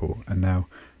with Apple. And now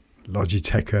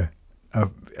Logitech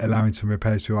are allowing some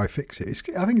repairs to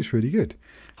iFixit. I think it's really good.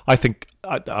 I think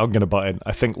I'm going to butt in.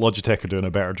 I think Logitech are doing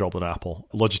a better job than Apple.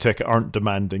 Logitech aren't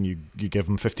demanding you give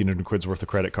them 1,500 quid's worth of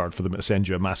credit card for them to send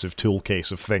you a massive tool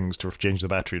case of things to change the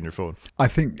battery in your phone. I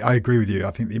agree with you.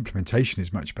 I think the implementation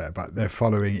is much better, but they're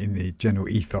following in the general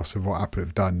ethos of what Apple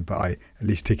have done by at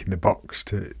least ticking the box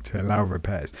to allow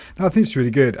repairs. Now, I think it's really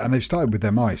good, and they've started with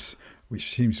their mice, which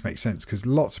seems to make sense because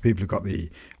lots of people have got the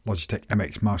Logitech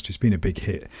MX Master. It's been a big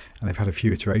hit and they've had a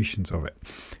few iterations of it.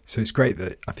 So it's great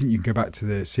that I think you can go back to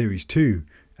the Series 2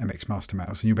 MX Master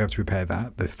mouse and you'll be able to repair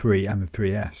that, the 3 and the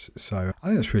 3S. So I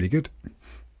think that's really good.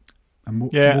 And more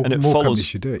companies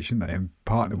should do it, shouldn't they? And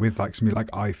partner with somebody like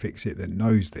iFixit that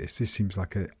knows this. This seems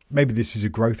like maybe this is a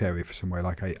growth area for somewhere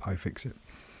like iFixit.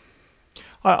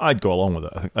 I'd go along with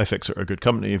it. I think iFixit are a good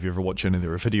company. If you ever watch any of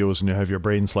their videos and you have your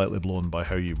brain slightly blown by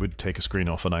how you would take a screen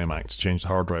off an iMac to change the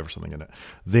hard drive or something in it,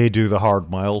 they do the hard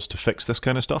miles to fix this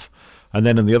kind of stuff. And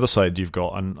then on the other side, you've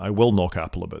got, and I will knock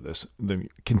Apple about this,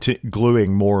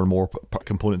 gluing more and more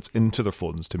components into their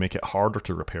phones to make it harder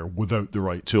to repair without the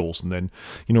right tools. And then,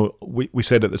 we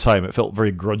said at the time, it felt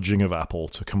very grudging of Apple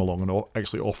to come along and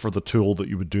actually offer the tool that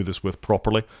you would do this with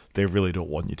properly. They really don't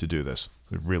want you to do this.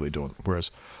 They really don't.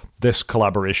 Whereas this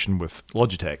collaboration with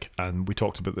Logitech, and we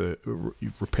talked about the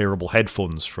repairable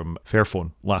headphones from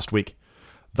Fairphone last week,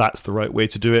 that's the right way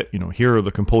to do it. Here are the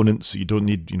components. You don't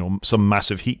need, some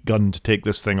massive heat gun to take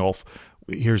this thing off.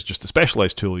 Here's just a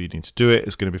specialized tool you need to do it.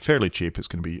 It's going to be fairly cheap. It's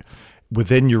going to be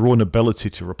within your own ability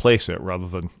to replace it, rather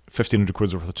than 1,500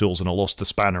 quid's worth of tools and I lost the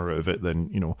spanner out of it.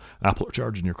 Then, Apple are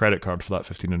charging your credit card for that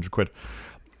 1,500 quid.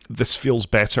 This feels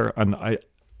better, and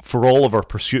for all of our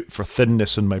pursuit for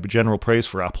thinness and my general praise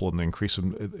for Apple and the increase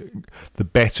in the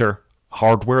better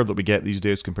hardware that we get these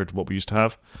days compared to what we used to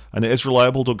have, and it is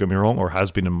reliable, don't get me wrong, or has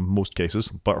been in most cases,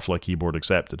 butterfly keyboard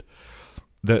accepted,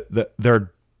 that they're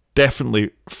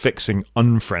definitely fixing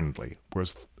unfriendly,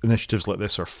 whereas initiatives like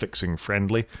this are fixing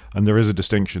friendly, and there is a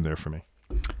distinction there for me.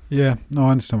 Yeah, no,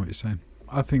 I understand what you're saying.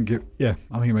 I think it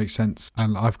makes sense,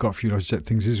 and I've got a few Logitech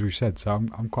things, as we've said, so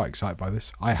I'm quite excited by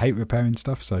this. I hate repairing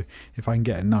stuff, so if I can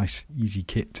get a nice, easy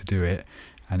kit to do it,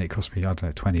 and it costs me, I don't know,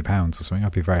 £20 or something,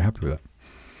 I'd be very happy with it.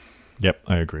 Yep,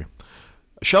 I agree.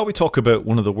 Shall we talk about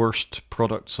one of the worst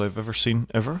products I've ever seen,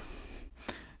 ever?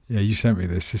 Yeah, you sent me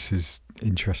this. This is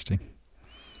interesting.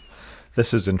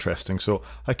 This is interesting. So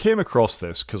I came across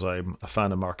this because I'm a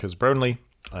fan of Marques Brownlee,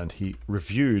 and he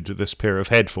reviewed this pair of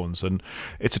headphones, and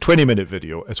it's a 20-minute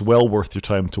video. It's well worth your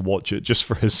time to watch it, just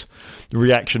for his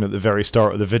reaction at the very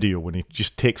start of the video when he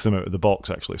just takes them out of the box,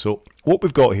 actually. So what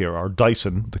we've got here are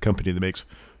Dyson, the company that makes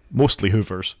mostly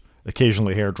Hoovers,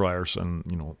 occasionally hair dryers, and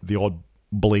the odd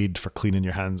blade for cleaning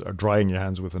your hands or drying your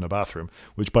hands within a bathroom,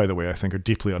 which, by the way, I think are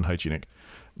deeply unhygienic.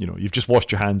 You've just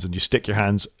washed your hands and you stick your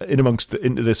hands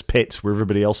into this pit where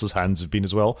everybody else's hands have been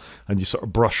as well, and you sort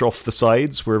of brush off the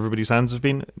sides where everybody's hands have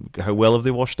been. How well have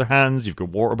they washed their hands? You've got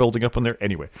water building up on there.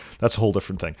 Anyway, that's a whole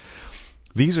different thing.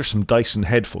 These are some Dyson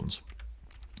headphones,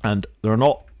 and they're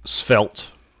not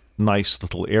svelte, nice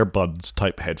little earbuds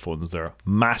type headphones. They're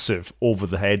massive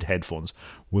over-the-head headphones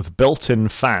with built-in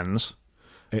fans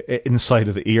inside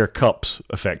of the ear cups,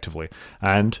 effectively.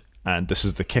 And this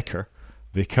is the kicker,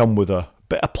 they come with a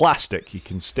bit of plastic you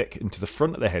can stick into the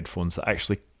front of the headphones that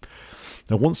actually,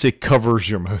 I won't say covers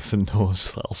your mouth and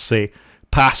nose, I'll say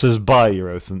passes by your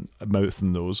mouth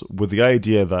and nose, with the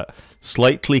idea that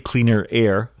slightly cleaner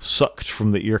air sucked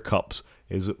from the ear cups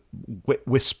is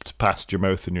wisped past your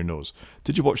mouth and your nose.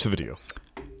 Did you watch the video?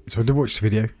 So I did watch the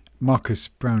video. Marques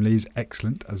Brownlee is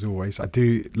excellent, as always. I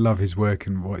do love his work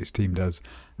and what his team does.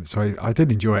 So I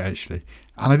did enjoy it, actually.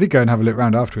 And I did go and have a look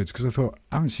around afterwards, because I thought,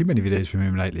 I haven't seen many videos from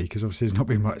him lately, because obviously there's not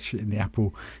been much in the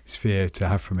Apple sphere to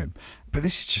have from him. But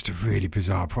this is just a really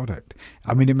bizarre product.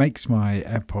 I mean, it makes my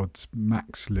AirPods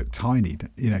Max look tiny,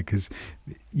 because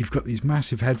you've got these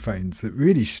massive headphones that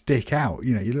really stick out.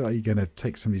 You look like you're going to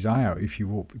take somebody's eye out if you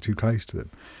walk too close to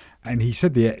them. And he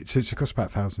said so it cost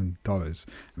about $1,000.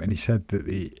 And he said that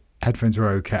the headphones were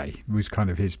okay, was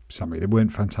kind of his summary. They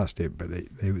weren't fantastic, but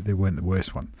they weren't the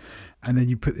worst one. And then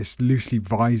you put this loosely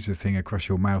visor thing across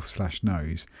your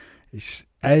mouth/nose. It's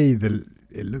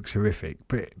it looks horrific,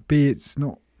 but B, it's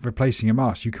not replacing a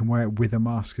mask. You can wear it with a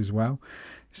mask as well.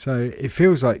 So it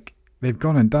feels like they've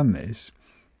gone and done this,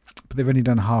 but they've only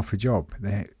done half a job.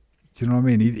 Do you know what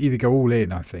I mean? Either go all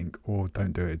in, I think, or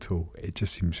don't do it at all. It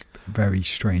just seems a very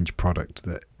strange product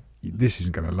that this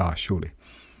isn't going to last, surely.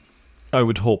 I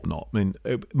would hope not. I mean,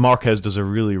 Marques does a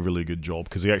really, really good job,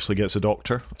 because he actually gets a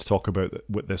doctor to talk about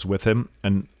this with him,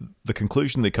 and the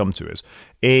conclusion they come to is,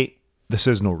 A, this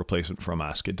is no replacement for a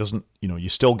mask. It doesn't, you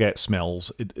still get smells.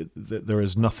 There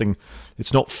is nothing,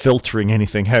 it's not filtering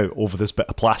anything out over this bit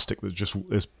of plastic that just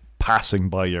is passing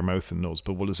by your mouth and nose.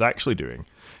 But what it's actually doing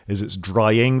is it's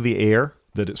drying the air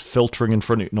that it's filtering in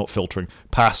front of you, not filtering,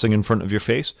 passing in front of your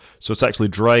face. So it's actually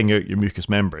drying out your mucous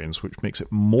membranes, which makes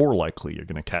it more likely you're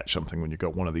going to catch something when you've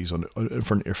got one of these in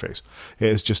front of your face. It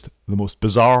is just the most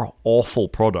bizarre, awful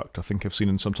product I think I've seen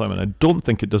in some time, and I don't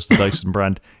think it does the Dyson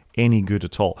brand any good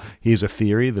at all. He has a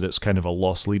theory that it's kind of a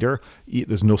loss leader.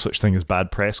 There's no such thing as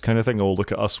bad press kind of thing. Oh,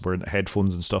 look at us, we're in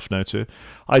headphones and stuff now too.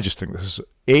 I just think this is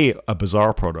a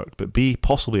bizarre product, but B,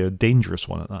 possibly a dangerous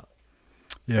one at that.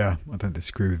 Yeah, I don't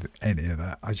disagree with any of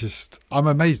that. I'm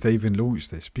amazed they even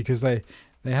launched this, because they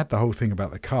had the whole thing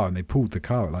about the car, and they pulled the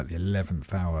car at like the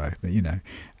 11th hour,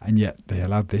 and yet they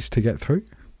allowed this to get through.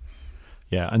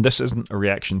 Yeah, and this isn't a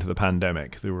reaction to the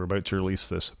pandemic. They were about to release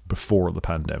this before the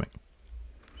pandemic.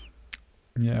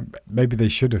 Yeah, maybe they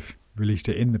should have released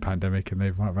it in the pandemic and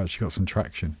they might have actually got some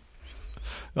traction.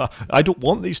 I don't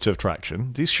want these to have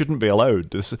traction. These shouldn't be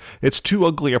allowed. It's too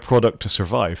ugly a product to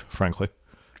survive, frankly.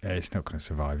 Yeah, it's not going to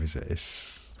survive, is it?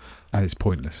 It's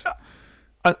pointless.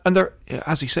 And they're,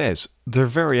 as he says, they're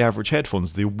very average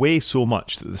headphones. They weigh so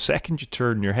much that the second you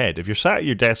turn your head, if you're sat at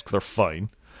your desk, they're fine.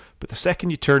 But the second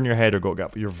you turn your head or got a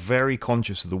gap, you're very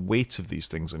conscious of the weight of these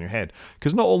things on your head.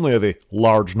 Because not only are they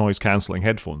large noise-cancelling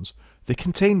headphones, they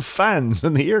contain fans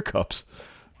in the ear cups.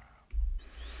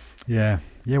 Yeah.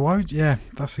 Yeah,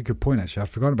 that's a good point, actually. I'd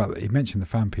forgotten about that. He mentioned the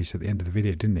fan piece at the end of the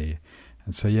video, didn't he?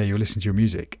 And so, yeah, you're listening to your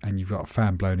music and you've got a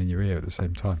fan blowing in your ear at the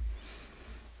same time.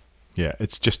 Yeah,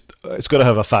 it's got to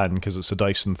have a fan because it's a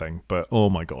Dyson thing. But, oh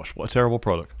my gosh, what a terrible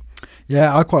product.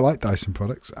 Yeah, I quite like Dyson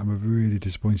products. I'm really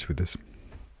disappointed with this.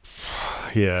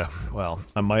 Yeah, well,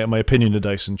 and my opinion of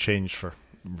Dyson changed for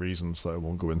reasons that I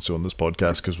won't go into on this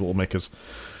podcast because we'll make us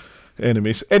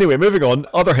enemies. Anyway, moving on.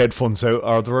 Other headphones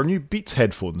out there are new Beats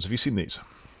headphones. Have you seen these?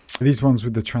 These ones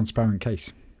with the transparent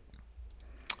case.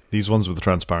 These ones with the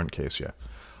transparent case, yeah.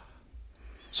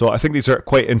 So I think these are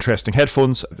quite interesting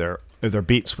headphones. They're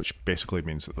Beats, which basically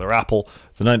means that they're Apple.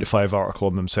 The 95 article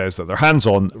on them says that their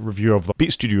hands-on review of the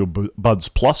Beats Studio Buds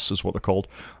Plus is what they're called,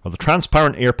 are the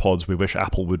transparent AirPods we wish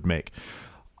Apple would make.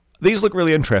 These look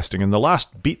really interesting, and the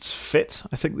last Beats Fit,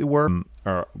 I think they were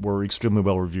extremely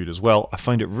well reviewed as well. I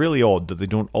find it really odd that they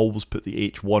don't always put the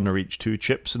H1 or H2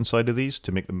 chips inside of these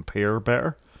to make them pair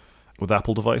better with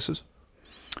Apple devices.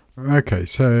 Okay,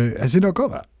 so has it not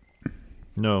got that?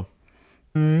 No.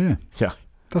 Yeah. Yeah.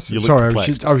 Sorry,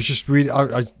 I was just reading.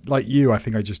 I like you. I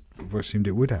think I just assumed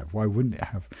it would have. Why wouldn't it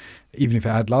have? Even if it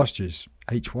had last year's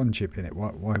H1 chip in it,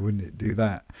 why wouldn't it do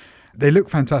that? They look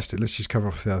fantastic. Let's just cover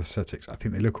off the other aesthetics. I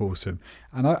think they look awesome,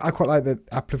 and I quite like that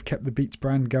Apple have kept the Beats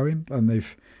brand going, and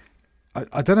they've.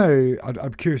 I don't know.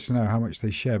 I'm curious to know how much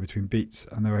they share between Beats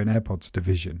and their own AirPods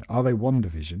division. Are they one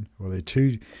division, or are they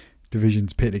two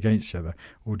divisions pitted against each other,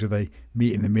 or do they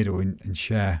meet in the middle and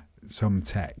share some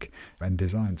tech and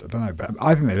designs? I don't know, but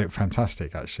I think they look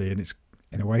fantastic actually, and it's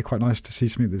in a way quite nice to see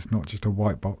something that's not just a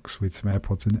white box with some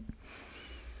AirPods in it.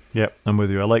 Yep, I'm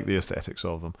with you. I like the aesthetics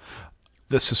of them.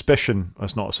 The suspicion,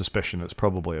 it's not a suspicion, it's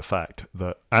probably a fact,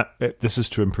 that this is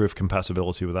to improve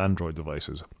compatibility with Android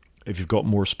devices. If you've got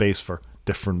more space for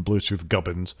different Bluetooth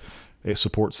gubbins, it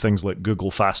supports things like Google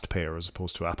Fast Pair as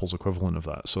opposed to Apple's equivalent of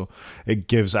that. So it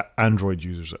gives Android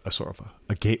users a sort of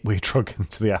a gateway drug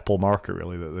into the Apple market,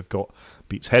 really, that they've got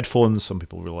Beats headphones. Some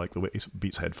people really like the way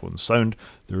Beats headphones sound.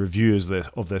 The review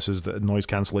of this is that noise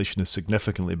cancellation is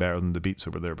significantly better than the Beats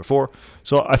that were there before.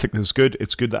 So I think this is good.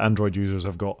 It's good that Android users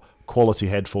have got quality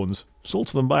headphones sold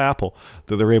to them by Apple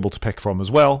that they're able to pick from as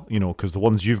well, because the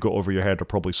ones you've got over your head are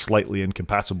probably slightly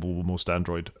incompatible with most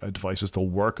Android devices. They'll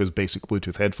work as basic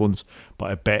Bluetooth headphones, but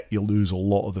I bet you'll lose a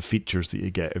lot of the features that you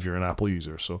get if you're an Apple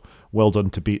user. So well done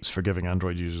to Beats for giving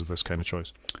Android users this kind of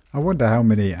choice. I wonder how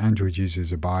many Android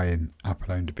users are buying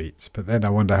Apple-owned Beats, but then I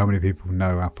wonder how many people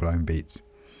know Apple-owned Beats.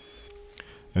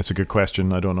 It's a good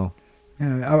question. I don't know.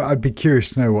 Yeah, I'd be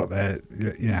curious to know what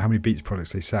how many Beats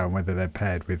products they sell and whether they're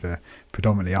paired with a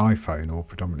predominantly iPhone or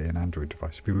predominantly an Android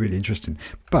device. It'd be really interesting.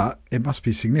 But it must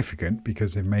be significant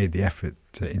because they've made the effort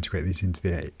to integrate these into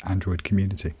the Android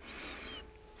community.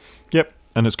 Yep,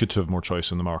 and it's good to have more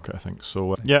choice in the market, I think.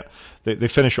 So, they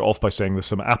finish it off by saying there's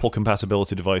some Apple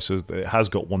compatibility devices that it has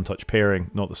got one-touch pairing,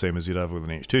 not the same as you'd have with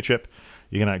an H2 chip.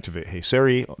 You can activate Hey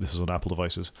Siri. This is on Apple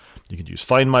devices. You can use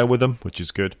Find My with them, which is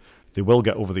good. They will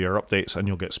get over-the-air updates, and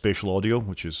you'll get spatial audio,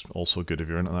 which is also good if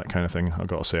you're into that kind of thing. I've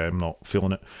got to say, I'm not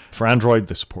feeling it. For Android,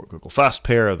 they support Google Fast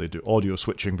Pair. They do audio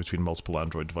switching between multiple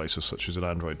Android devices, such as an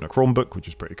Android and a Chromebook, which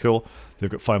is pretty cool. They've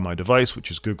got Find My Device,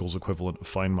 which is Google's equivalent of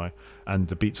Find My. And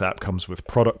the Beats app comes with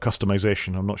product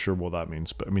customization. I'm not sure what that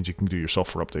means, but it means you can do your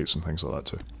software updates and things like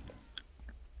that too.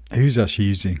 Who's actually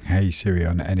using Hey Siri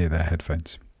on any of their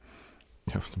headphones?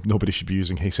 Yeah, nobody should be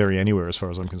using Hey Siri anywhere, as far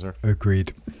as I'm concerned.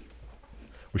 Agreed.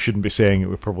 We shouldn't be saying it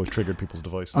would probably trigger people's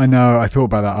devices. I know. I thought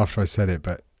about that after I said it,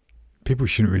 but people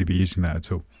shouldn't really be using that at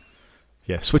all.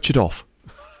 Yeah, switch it off.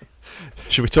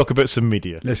 Should we talk about some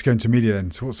media? Let's go into media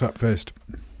then. So what's up first?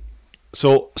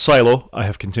 So Silo, I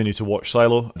have continued to watch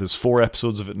Silo. There's 4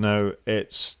 episodes of it now.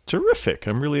 It's terrific.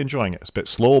 I'm really enjoying it. It's a bit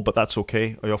slow, but that's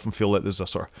okay. I often feel like there's a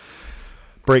sort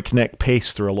of breakneck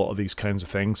pace through a lot of these kinds of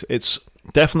things. It's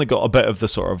definitely got a bit of the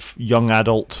sort of young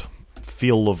adult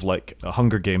feel of like a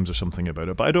Hunger Games or something about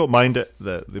it, but I don't mind it.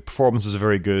 The performances are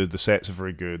very good, the sets are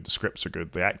very good, the scripts are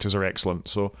good, the actors are excellent,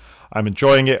 so I'm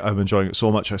enjoying it. I'm enjoying it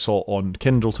so much. I saw it on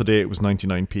Kindle today. It was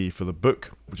 99p for the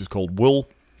book, which is called Wool,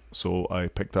 so I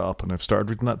picked that up and I've started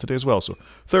reading that today as well. So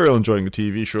thoroughly enjoying the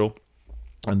TV show,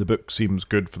 and the book seems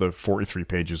good for the 43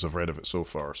 pages I've read of it so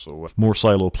far. So more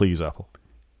Silo, please, Apple.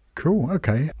 Cool.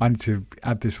 Okay. I need to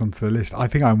add this onto the list. I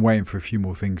think I'm waiting for a few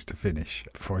more things to finish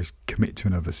before I commit to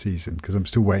another season, because I'm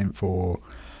still waiting for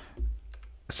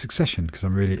Succession, because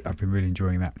I've been really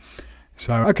enjoying that.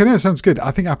 So, okay, no, sounds good.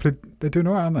 I think Apple, they're doing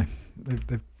all right, aren't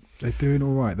they? They're doing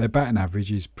all right. Their batting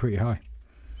average is pretty high.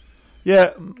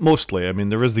 Yeah, mostly. I mean,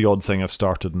 there is the odd thing I've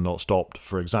started and not stopped.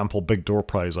 For example, Big Door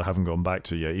Prize I haven't gone back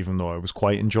to yet, even though I was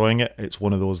quite enjoying it. It's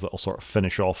one of those that I'll sort of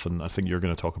finish off, and I think you're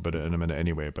going to talk about it in a minute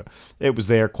anyway. But it was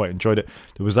there, quite enjoyed it.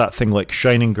 There was that thing like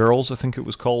Shining Girls, I think it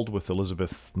was called, with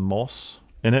Elizabeth Moss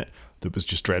in it. That was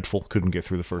just dreadful. Couldn't get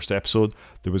through the first episode.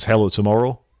 There was Hello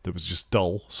Tomorrow. That was just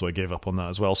dull, so I gave up on that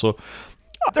as well. So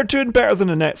they're doing better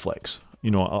than a Netflix. You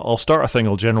know, I'll start a thing,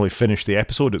 I'll generally finish the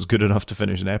episode. It's good enough to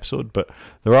finish an episode, but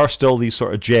there are still these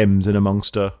sort of gems in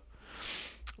amongst a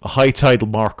high tidal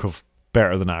mark of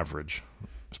better than average.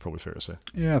 It's probably fair to say.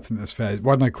 Yeah, I think that's fair.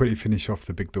 Why don't I quickly finish off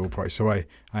the Big Door Prize? So I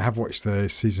have watched the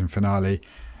season finale.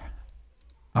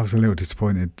 I was a little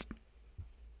disappointed.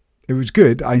 It was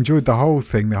good. I enjoyed the whole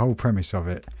thing, the whole premise of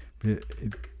it. But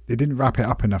it didn't wrap it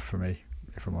up enough for me,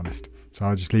 if I'm honest. So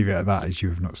I'll just leave it at that, as you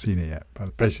have not seen it yet.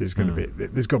 But basically, it's going to be,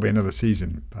 there's got to be another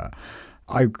season. But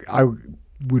I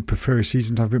would prefer a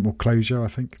season to have a bit more closure, I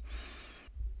think.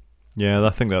 Yeah, I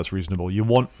think that's reasonable. You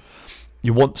want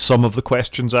some of the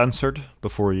questions answered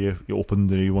before you open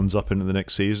the new ones up into the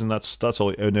next season. That's all.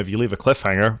 And if you leave a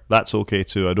cliffhanger, that's okay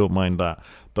too. I don't mind that.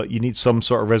 But you need some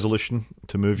sort of resolution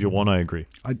to move you on. I agree.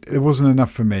 It wasn't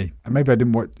enough for me. And maybe I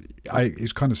didn't watch. It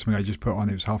was kind of something I just put on.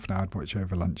 It was half an hour. I'd watch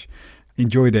over lunch.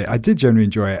 Enjoyed it. I did generally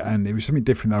enjoy it, and it was something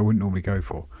different that I wouldn't normally go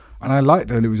for. And I liked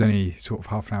that it was only sort of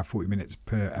half an hour, 40 minutes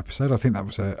per episode. I think that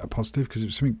was a positive, because it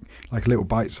was something like a little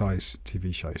bite-sized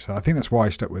TV show. So I think that's why I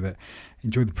stuck with it.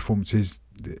 Enjoyed the performances,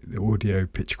 the audio,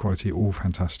 picture quality, all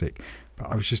fantastic. But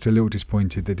I was just a little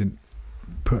disappointed they didn't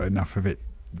put enough of it,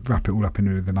 wrap it all up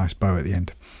into a nice bow at the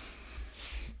end.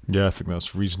 Yeah, I think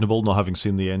that's reasonable, not having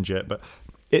seen the end yet. But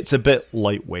it's a bit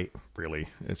lightweight, really.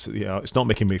 It's not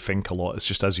making me think a lot. It's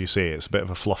just, as you say, it's a bit of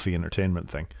a fluffy entertainment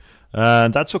thing.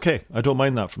 And that's okay. I don't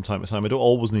mind that from time to time. I don't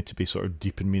always need to be sort of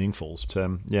deep and meaningful.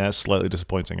 But yeah, it's slightly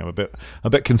disappointing. I'm a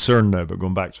bit concerned now about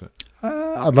going back to it.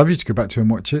 I'd love you to go back to and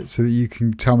watch it so that you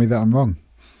can tell me that I'm wrong.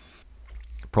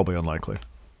 Probably unlikely.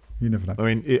 You never know.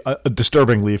 I mean,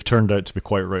 disturbingly, you've turned out to be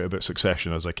quite right about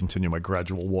Succession as I continue my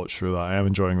gradual watch through that. I am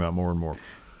enjoying that more and more.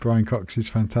 Brian Cox is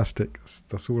fantastic.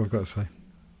 That's all I've got to say.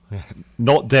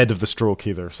 Not dead of the stroke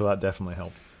either, so that definitely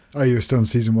helped. Oh, you're still on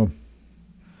season 1?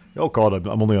 Oh God,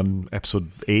 I'm only on episode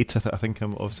 8. I think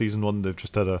I'm of season 1. They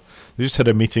just had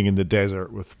a meeting in the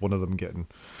desert with one of them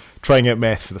trying out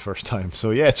meth for the first time.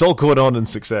 So yeah, it's all going on in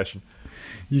succession.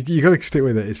 You got to stick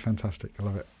with it. It's fantastic. I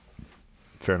love it.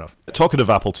 Fair enough. Talking of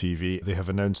Apple TV, they have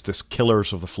announced this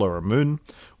Killers of the Flower Moon,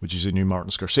 which is a new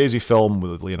Martin Scorsese film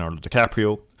with Leonardo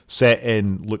DiCaprio, set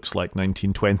in looks like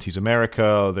 1920s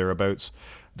America, thereabouts.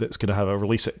 That's going to have a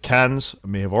release at Cannes. It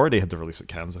may have already had the release at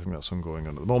Cannes. I think that's one going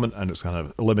on at the moment. And it's going to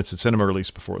have a limited cinema release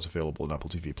before it's available on Apple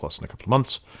TV Plus in a couple of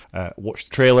months. Watch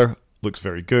the trailer. Looks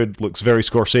very good. Looks very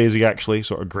Scorsese, actually.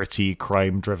 Sort of gritty,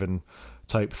 crime-driven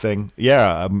type thing.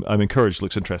 Yeah, I'm encouraged.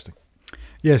 Looks interesting.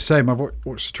 Yeah, same. I've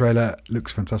watched the trailer.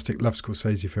 Looks fantastic. Love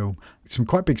Scorsese film. Some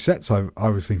quite big sets, I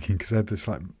was thinking, because they had this,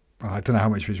 like, I don't know how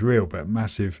much of it's real, but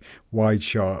massive wide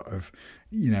shot of,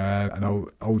 an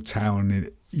old town,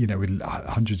 with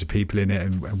hundreds of people in it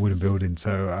and wooden buildings.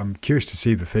 So I'm curious to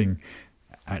see the thing,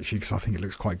 actually, because I think it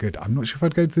looks quite good. I'm not sure if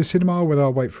I'd go to the cinema or whether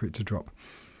I'll wait for it to drop.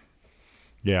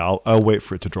 Yeah, I'll wait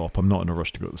for it to drop. I'm not in a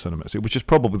rush to go to the cinema, which is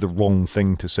probably the wrong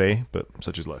thing to say, but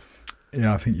such is life.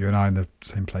 Yeah, I think you and I are in the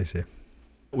same place here.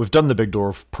 We've done the Big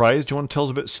Door Prize. Do you want to tell us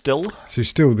about Still? So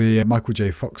Still, the Michael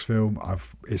J. Fox film,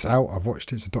 it's out. I've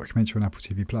watched it. It's a documentary on Apple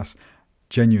TV Plus.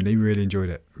 Genuinely, really enjoyed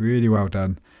it. Really well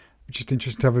done. Just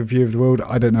interesting to have a view of the world.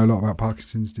 I don't know a lot about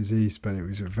Parkinson's disease, but it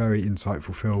was a very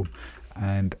insightful film,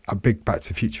 and a big Back to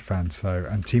the Future fan.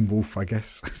 And Teen Wolf, I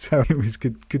guess. So it was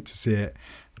good to see it.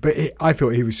 But I thought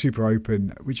he was super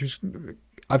open,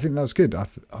 I think that was good. I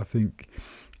think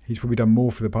he's probably done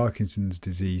more for the Parkinson's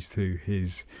disease through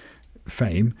his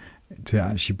fame to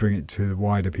actually bring it to the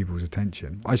wider people's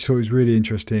attention. I just thought it was really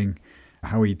interesting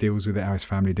how he deals with it, how his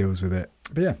family deals with it.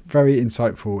 But yeah, very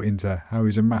insightful into how he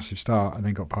was a massive star and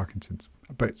then got Parkinson's,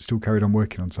 but still carried on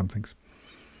working on some things.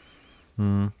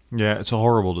 Yeah, it's a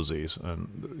horrible disease,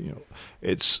 and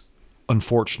it's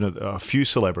unfortunate. A few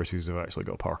celebrities have actually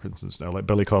got Parkinson's now. Like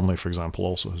Billy Connolly, for example,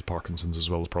 also has Parkinson's as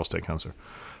well as prostate cancer,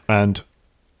 and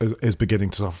is beginning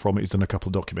to suffer from it. He's done a couple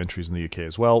of documentaries in the UK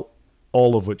as well,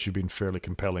 all of which have been fairly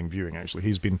compelling viewing, actually.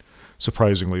 He's been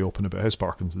surprisingly open about his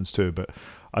Parkinson's too, but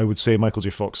I would say Michael J.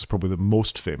 Fox is probably the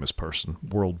most famous person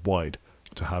worldwide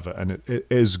to have it, and it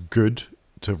is good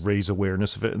to raise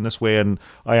awareness of it in this way, and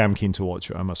I am keen to watch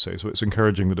it, I must say, so it's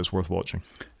encouraging that it's worth watching.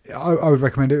 I would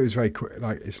recommend it. It was very quick,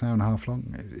 like it's an hour and a half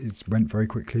long. It went very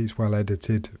quickly, it's well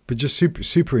edited, but just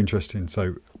super interesting,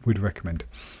 so would recommend.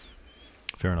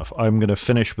 Fair enough. I'm going to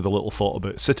finish with a little thought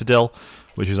about Citadel,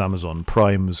 which is Amazon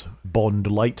Prime's Bond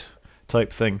Light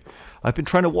type thing. I've been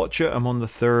trying to watch it. I'm on the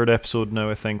 3rd episode now,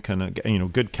 I think,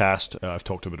 and good cast. I've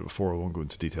talked about it before. I won't go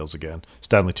into details again.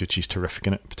 Stanley Tucci's terrific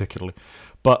in it, particularly.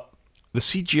 But the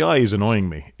CGI is annoying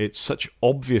me. It's such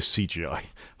obvious CGI,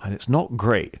 and it's not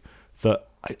great, that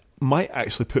it might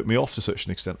actually put me off to such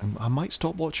an extent. I might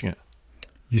stop watching it.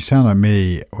 You sound like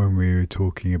me when we were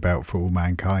talking about For All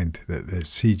Mankind, that the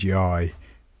CGI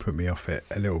put me off it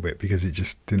a little bit because it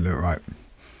just didn't look right.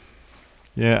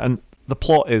 Yeah, and the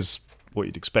plot is what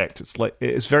you'd expect.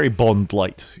 It's very Bond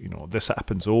light. This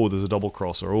happens. Oh, there's a double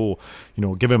crosser. Oh,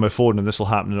 give him my phone and this will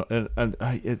happen. And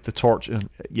the torch. And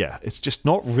yeah, it's just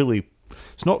not really.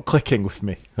 It's not clicking with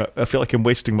me. I feel like I'm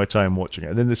wasting my time watching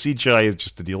it. And then the CGI is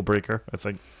just the deal breaker, I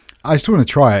think. I still want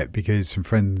to try it because some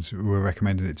friends were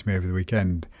recommending it to me over the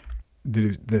weekend.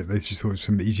 They just thought it was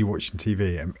some easy watching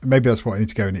TV, and maybe that's what I need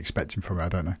to go and expecting from it. I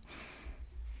don't know.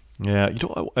 Yeah,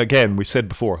 again, we said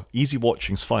before, easy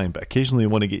watching's fine, but occasionally you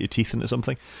want to get your teeth into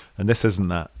something, and this isn't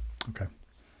that. Okay.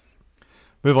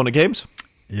 Move on to games?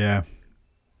 Yeah.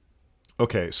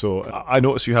 Okay, so I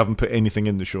notice you haven't put anything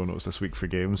in the show notes this week for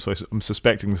games, so I'm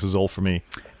suspecting this is all for me.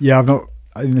 Yeah,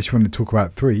 unless you want to talk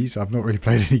about threes, I've not really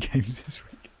played any games this week.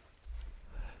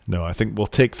 No, I think we'll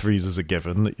take threes as a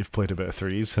given that you've played a bit of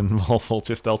threes, and I'll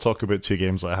talk about 2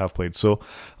 games that I have played. So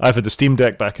I've had the Steam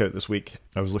Deck back out this week.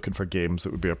 I was looking for games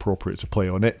that would be appropriate to play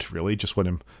on it, really, just when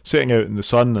I'm sitting out in the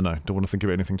sun and I don't want to think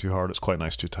about anything too hard. It's quite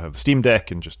nice to have the Steam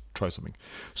Deck and just try something.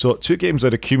 So 2 games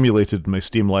I'd accumulated in my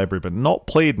Steam library but not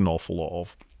played an awful lot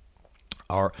of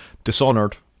are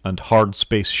Dishonored and Hard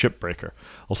Space Shipbreaker.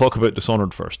 I'll talk about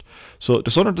Dishonored first. So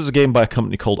Dishonored is a game by a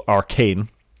company called Arcane,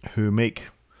 who make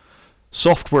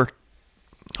software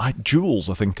jewels,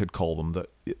 I think I'd call them. That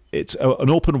it's an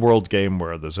open world game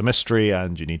where there's a mystery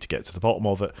and you need to get to the bottom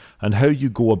of it, and how you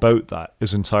go about that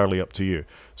is entirely up to you.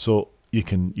 So you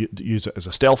can use it as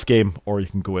a stealth game, or you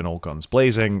can go in all guns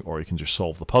blazing, or you can just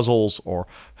solve the puzzles, or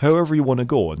however you want to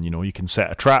go. And you can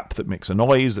set a trap that makes a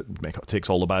noise that takes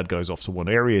all the bad guys off to one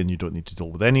area, and you don't need to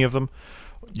deal with any of them.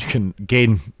 You can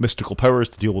gain mystical powers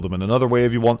to deal with them in another way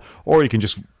if you want, or you can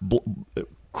just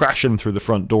crash in through the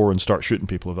front door and start shooting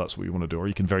people if that's what you want to do, or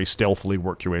you can very stealthily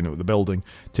work your way out of the building,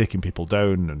 taking people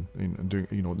down and doing,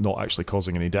 not actually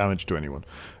causing any damage to anyone.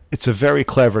 It's a very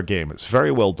clever game. It's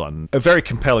very well done. A very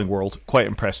compelling world. Quite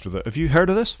impressed with it. Have you heard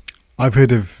of this? I've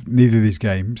heard of neither of these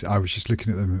games. I was just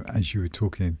looking at them as you were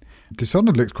talking.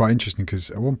 Dishonored looked quite interesting because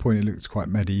at one point it looked quite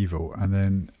medieval, and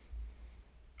then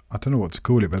I don't know what to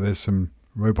call it, but there's some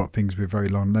robot things with very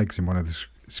long legs in one of the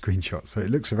screenshots. So it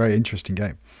looks a very interesting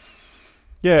game.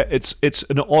 Yeah, it's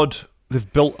an odd.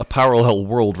 They've built a parallel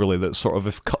world, really. That's sort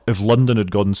of if London had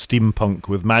gone steampunk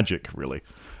with magic, really,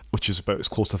 which is about as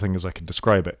close a thing as I can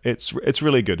describe it. It's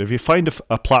really good. If you find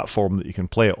a platform that you can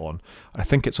play it on, I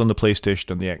think it's on the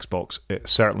PlayStation and the Xbox.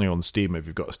 It's certainly on Steam if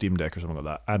you've got a Steam Deck or something like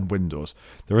that, and Windows.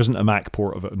 There isn't a Mac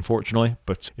port of it, unfortunately,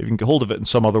 but if you can get hold of it in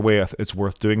some other way, it's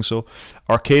worth doing so.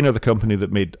 Arcane are the company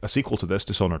that made a sequel to this,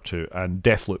 Dishonored 2, and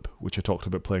Deathloop, which I talked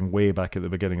about playing way back at the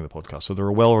beginning of the podcast. So they're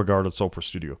a well-regarded software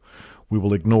studio. We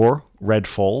will ignore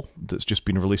Redfall, that's just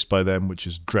been released by them, which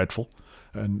is dreadful.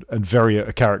 And very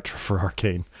a character for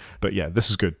Arcane. But yeah, this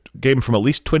is good. Game from at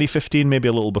least 2015, maybe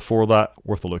a little before that.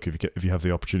 Worth a look if you have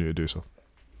the opportunity to do so.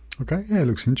 Okay, yeah, it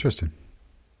looks interesting.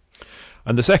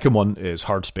 And the second one is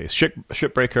Hard Space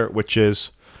Shipbreaker, which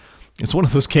is... It's one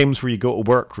of those games where you go to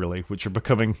work, really, which are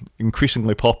becoming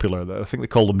increasingly popular. I think they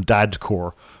call them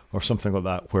dadcore or something like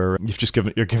that, where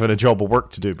you're given a job of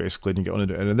work to do, basically, and you get on and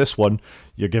do it. And in this one,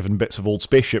 you're given bits of old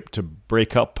spaceship to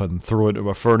break up and throw into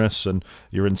a furnace, and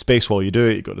you're in space while you do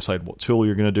it. You've got to decide what tool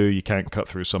you're going to do. You can't cut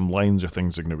through some lines or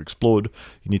things are going to explode.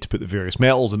 You need to put the various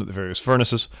metals into the various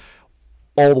furnaces,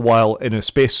 all the while in a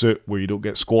spacesuit where you don't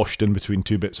get squashed in between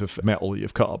 2 bits of metal that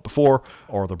you've cut up before,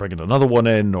 or they're bringing another one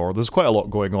in, or there's quite a lot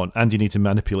going on, and you need to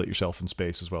manipulate yourself in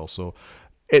space as well. So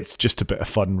it's just a bit of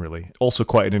fun, really. Also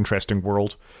quite an interesting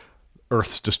world.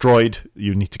 Earth's destroyed,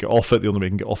 you need to get off it. The only way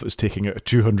you can get off it is taking out a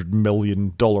 $200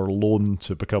 million loan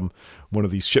to become one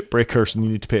of these shipbreakers, and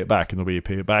you need to pay it back. And the way you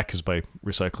pay it back is by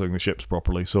recycling the ships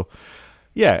properly. So,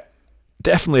 yeah,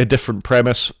 definitely a different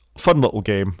premise. Fun little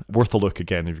game. Worth a look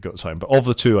again if you've got time. But of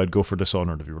the two, I'd go for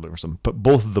Dishonored if you were looking for some. But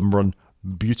both of them run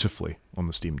beautifully on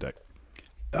the Steam Deck.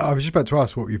 I was just about to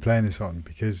ask what you're playing this on,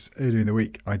 because earlier in the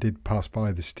week I did pass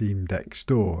by the Steam Deck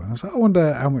store and I was like, I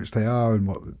wonder how much they are and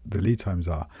what the lead times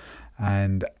are.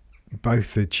 And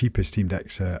both the cheapest Steam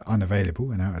Decks are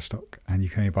unavailable and out of stock, and you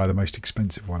can only buy the most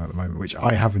expensive one at the moment, which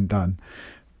I haven't done.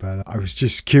 But I was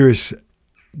just curious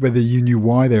whether you knew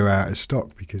why they were out of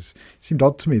stock, because it seemed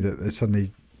odd to me that they're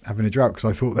suddenly having a drought,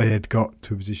 because I thought they had got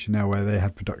to a position now where they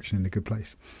had production in a good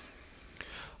place.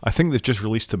 I think they've just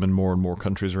released them in more and more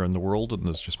countries around the world, and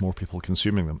there's just more people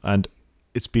consuming them. And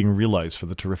it's being realised for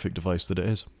the terrific device that it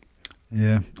is.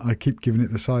 Yeah, I keep giving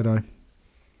it the side eye.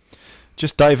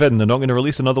 Just dive in. They're not going to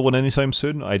release another one anytime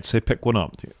soon. I'd say pick one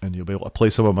up, and you'll be able to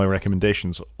play some of my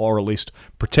recommendations, or at least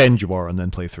pretend you are, and then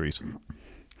play threes.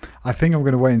 I think I'm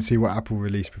going to wait and see what Apple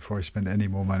release before I spend any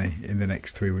more money in the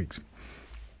next 3 weeks.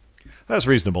 That's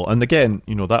reasonable. And again,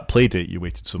 that Playdate you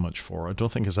waited so much for, I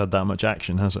don't think has had that much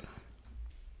action, has it?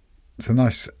 It's a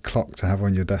nice clock to have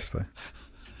on your desk, though.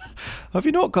 Have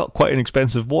you not got quite an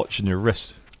expensive watch in your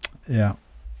wrist? Yeah.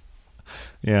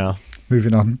 Yeah.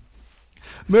 Moving on.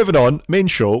 Main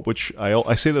show, which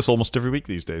I say this almost every week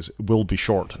these days, will be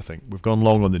short, I think. We've gone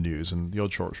long on the news, and the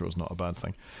odd short show is not a bad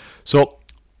thing. So,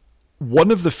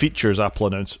 one of the features Apple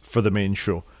announced for the main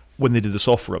show, when they did the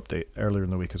software update earlier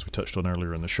in the week, as we touched on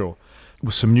earlier in the show,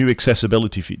 was some new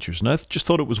accessibility features. And I just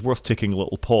thought it was worth taking a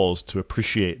little pause to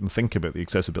appreciate and think about the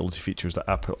accessibility features that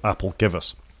Apple give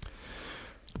us.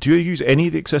 Do you use any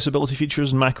of the accessibility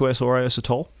features in macOS or iOS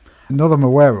at all? Not that I'm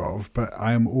aware of, but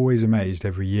I am always amazed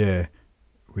every year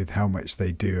with how much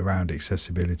they do around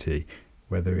accessibility,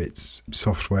 whether it's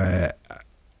software,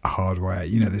 hardware.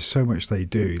 There's so much they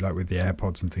do, like with the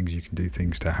AirPods and things. You can do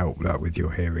things to help with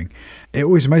your hearing. It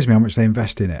always amazes me how much they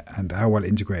invest in it and how well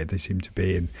integrated they seem to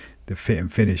be, and the fit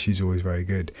and finish is always very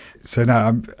good. So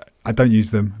no, I don't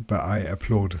use them, but I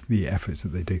applaud the efforts that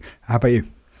they do. How about you?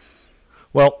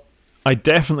 Well, I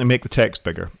definitely make the text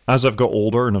bigger. As I've got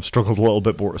older and I've struggled a little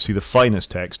bit more to see the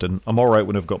finest text, and I'm alright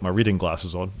when I've got my reading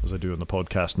glasses on, as I do on the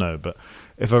podcast now, but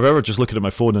if I've ever just looking at my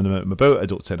phone and I'm about, I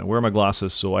don't tend to wear my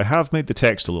glasses, so I have made the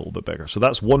text a little bit bigger. So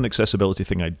that's one accessibility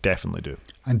thing I definitely do.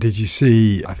 And did you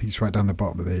see, I think it's right down the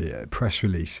bottom of the press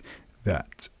release,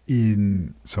 that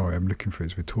sorry, I'm looking for it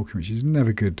as we're talking, which is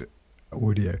never good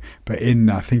audio, but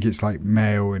I think it's like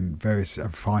Mail and various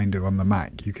Finder on the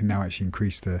Mac, you can now actually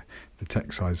increase the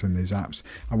text size in those apps.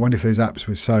 I wonder if those apps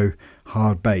were so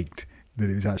hard baked that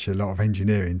it was actually a lot of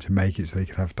engineering to make it so they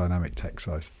could have dynamic text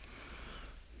size.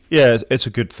 Yeah, it's a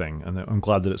good thing, and I'm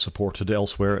glad that it's supported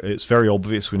elsewhere. It's very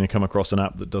obvious when you come across an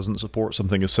app that doesn't support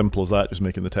something as simple as that, just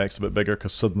making the text a bit bigger,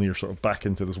 because suddenly you're sort of back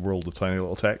into this world of tiny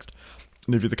little text.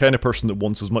 And if you're the kind of person that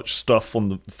wants as much stuff on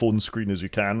the phone screen as you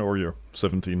can, or you're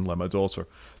 17 like my daughter,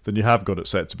 then you have got it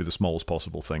set to be the smallest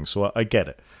possible thing. So I get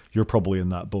it. You're probably in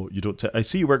that boat. I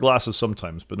see you wear glasses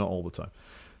sometimes, but not all the time.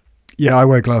 Yeah, I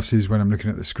wear glasses when I'm looking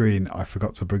at the screen. I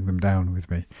forgot to bring them down with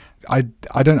me. I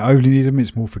don't overly need them.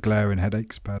 It's more for glare and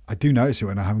headaches, but I do notice it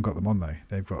when I haven't got them on though.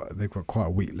 They've got quite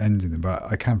a weak lens in them, but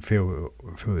I can feel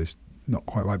this not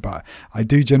quite right. But I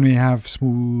do generally have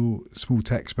small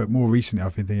text, but more recently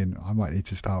I've been thinking I might need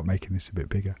to start making this a bit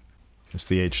bigger. It's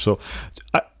the age. So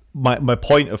my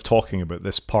point of talking about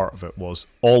this part of it was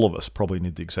all of us probably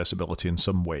need the accessibility in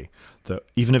some way. That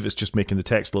even if it's just making the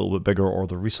text a little bit bigger, or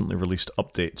the recently released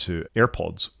update to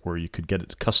AirPods where you could get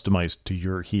it customized to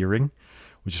your hearing,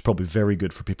 which is probably very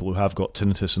good for people who have got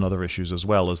tinnitus and other issues as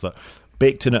well, is that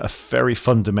baked in at a very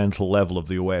fundamental level of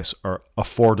the OS are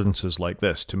affordances like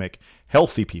this to make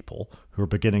healthy people who are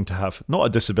beginning to have not a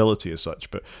disability as such,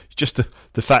 but just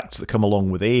the facts that come along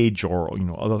with age or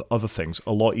other things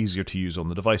a lot easier to use on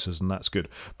the devices, and that's good.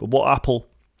 But what Apple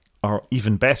are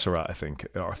even better at, I think,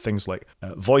 are things like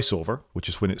voiceover, which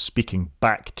is when it's speaking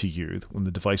back to you, when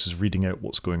the device is reading out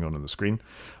what's going on the screen,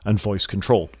 and voice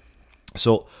control.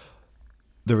 So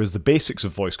there is the basics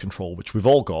of voice control, which we've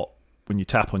all got when you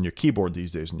tap on your keyboard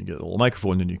these days and you get a little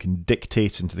microphone and you can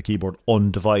dictate into the keyboard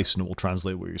on device and it will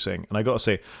translate what you're saying. And I got to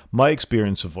say, my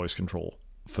experience of voice control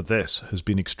for this has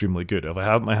been extremely good. If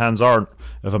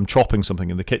I'm chopping something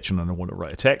in the kitchen and I want to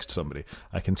write a text to somebody,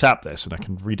 I can tap this and I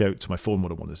can read out to my phone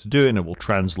what I wanted to do, and it will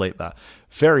translate that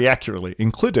very accurately,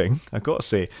 including, I've got to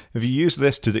say, if you use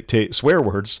this to dictate swear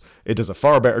words, it does a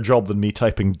far better job than me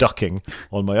typing ducking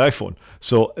on my iPhone.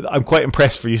 So I'm quite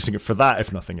impressed for using it for that,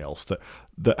 if nothing else.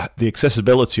 The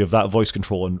accessibility of that voice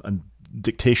control and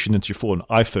dictation into your phone,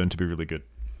 I found to be really good.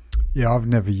 Yeah, I've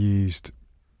never used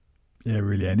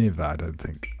really any of that, I don't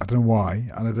think. I don't know why,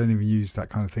 and I don't even use that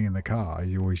kind of thing in the car.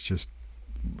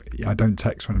 I don't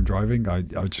text when I'm driving. I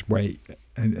just wait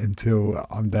until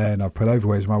I'm there and I pull over,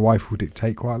 whereas my wife will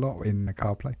dictate quite a lot in the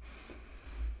CarPlay.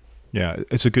 Yeah,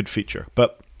 it's a good feature.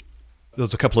 But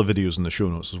there's a couple of videos in the show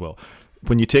notes as well.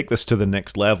 When you take this to the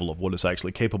next level of what it's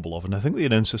actually capable of, and I think they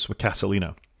announced this with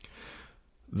Catalina,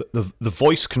 the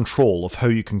voice control of how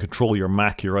you can control your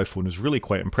Mac, your iPhone, is really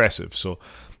quite impressive. So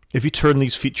if you turn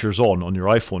these features on your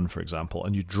iPhone, for example,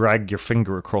 and you drag your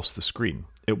finger across the screen,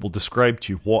 it will describe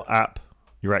to you what app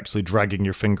you're actually dragging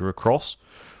your finger across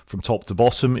from top to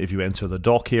bottom. If you enter the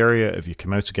dock area, if you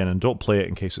come out again, and don't play it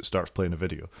in case it starts playing a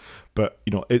video. But,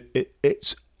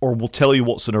 it's or will tell you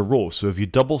what's in a row. So if you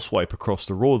double swipe across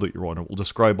the row that you're on, it will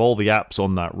describe all the apps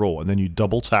on that row, and then you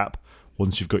double tap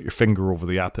once you've got your finger over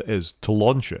the app it is to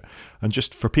launch it. And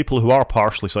just for people who are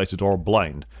partially sighted or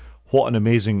blind, what an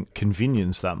amazing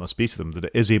convenience that must be to them, that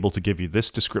it is able to give you this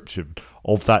description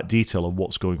of that detail of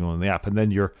what's going on in the app, and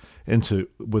then you're into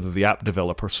whether the app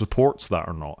developer supports that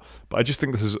or not. But I just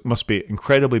think this must be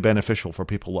incredibly beneficial for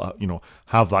people that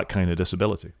have that kind of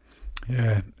disability.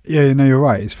 Yeah, you're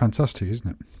right. It's fantastic, isn't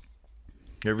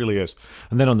it? It really is.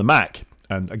 And then on the Mac,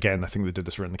 and again, I think they did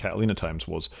this around the Catalina times,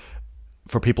 was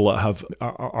for people that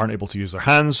aren't able to use their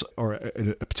hands or in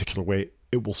a particular way,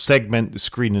 it will segment the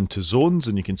screen into zones,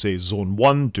 and you can say zone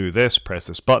 1, do this, press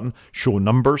this button, show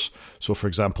numbers. So for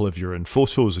example, if you're in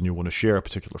photos and you want to share a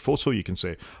particular photo, you can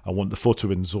say, I want the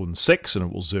photo in zone 6, and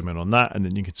it will zoom in on that. And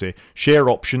then you can say share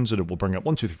options, and it will bring up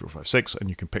 1, 2, 3, 4, 5, 6, and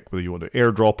you can pick whether you want to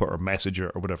airdrop it or message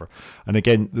it or whatever. And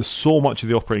again, there's so much of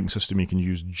the operating system you can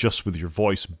use just with your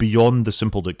voice beyond the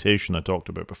simple dictation I talked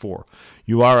about before.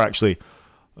 You are actually,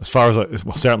 as far as,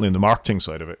 certainly in the marketing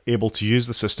side of it, able to use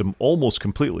the system almost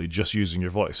completely just using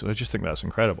your voice. And I just think that's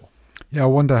incredible. Yeah, I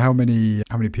wonder how many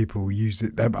people use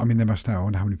it. I mean, they must know. I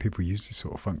wonder how many people use this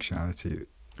sort of functionality,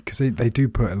 because they do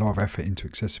put a lot of effort into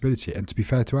accessibility. And to be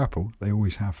fair to Apple, they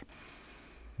always have.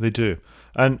 They do.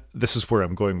 And this is where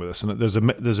I'm going with this. And there's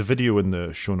a video in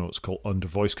the show notes called Under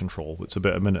Voice Control. It's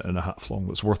about 1.5 minutes long.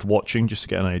 That's worth watching just to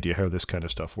get an idea how this kind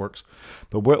of stuff works.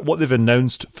 But what they've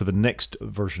announced for the next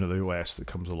version of the OS that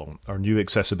comes along are new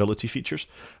accessibility features.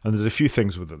 And there's a few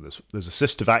things within this. There's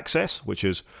assistive access, which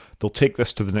is they'll take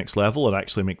this to the next level and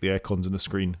actually make the icons on the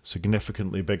screen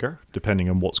significantly bigger, depending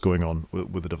on what's going on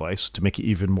with the device, to make it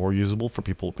even more usable for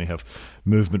people that may have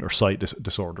movement or sight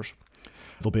disorders.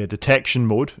 There'll be a detection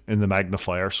mode in the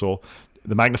magnifier. So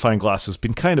the magnifying glass has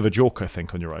been kind of a joke, I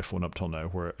think, on your iPhone up till now,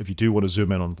 where if you do want to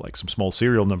zoom in on like some small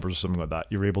serial numbers or something like that,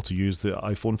 you're able to use the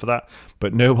iPhone for that.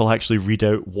 But now we'll actually read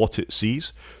out what it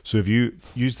sees. So if you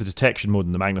use the detection mode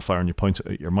in the magnifier and you point it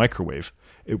at your microwave,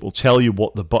 it will tell you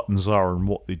what the buttons are and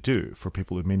what they do for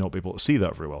people who may not be able to see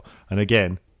that very well. And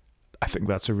again, I think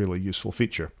that's a really useful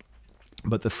feature.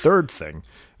 But the third thing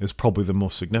is probably the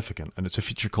most significant, and it's a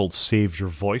feature called Save Your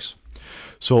Voice.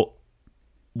 So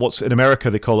what's in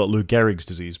America, they call it Lou Gehrig's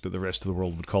disease, but the rest of the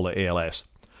world would call it ALS.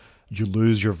 You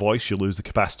lose your voice, you lose the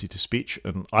capacity to speech.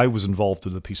 And I was involved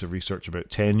with a piece of research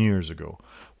about 10 years ago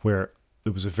where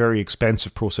there was a very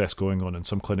expensive process going on in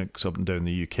some clinics up and down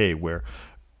the UK where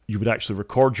you would actually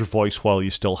record your voice while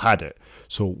you still had it.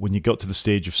 So when you got to the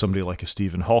stage of somebody like a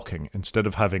Stephen Hawking, instead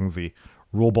of having the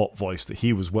robot voice that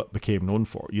he was what became known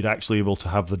for, you'd actually able to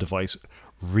have the device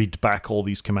read back all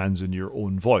these commands in your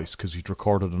own voice because you'd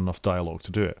recorded enough dialogue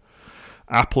to do it.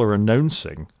 Apple are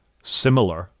announcing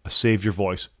similar, a Save Your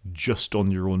Voice just on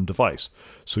your own device.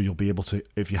 So you'll be able to,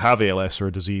 if you have ALS or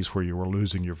a disease where you are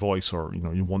losing your voice, or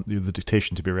you want the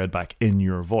dictation to be read back in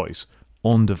your voice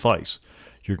on device,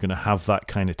 you're going to have that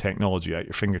kind of technology at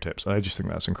your fingertips. And I just think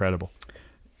that's incredible.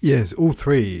 Yes, all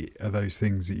three of those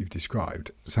things that you've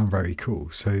described sound very cool.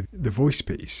 So the voice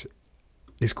piece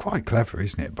is quite clever,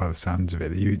 isn't it, by the sounds of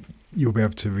it? You'll be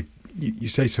able to, you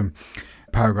say some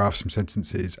paragraphs, some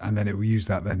sentences, and then it will use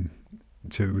that then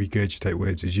to regurgitate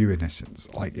words as you, in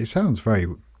essence. Like, it sounds very,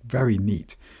 very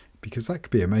neat, because that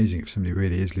could be amazing if somebody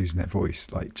really is losing their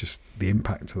voice, like just the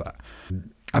impact of that.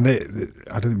 And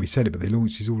I don't think we said it, but they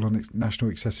launched this all on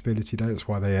National Accessibility Day. That's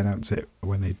why they announce it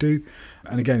when they do.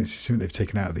 And again, it's something they've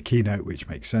taken out of the keynote, which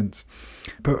makes sense.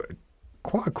 But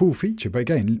quite a cool feature. But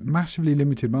again, massively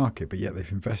limited market, but yet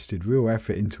they've invested real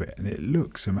effort into it. And it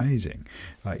looks amazing.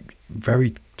 Like,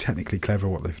 very technically clever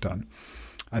what they've done.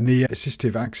 And the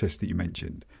assistive access that you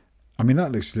mentioned, I mean,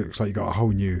 that looks like you got a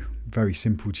whole new, very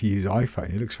simple to use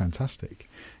iPhone. It looks fantastic.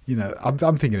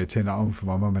 I'm thinking of turning that on for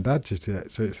my mum and dad so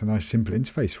it's a nice simple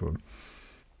interface for them.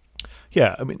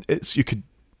 Yeah, I mean, you could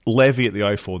levy at the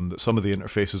iPhone that some of the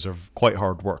interfaces are quite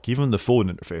hard work. Even the phone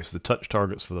interface, the touch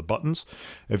targets for the buttons.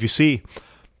 If you see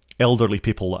elderly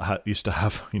people that used to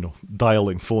have,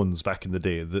 dialing phones back in the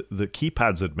day, the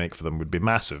keypads they'd make for them would be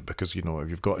massive because, if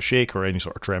you've got a shake or any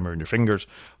sort of tremor in your fingers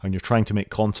and you're trying to make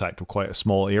contact with quite a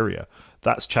small area,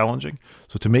 that's challenging.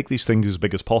 So to make these things as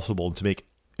big as possible and to make,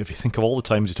 if you think of all the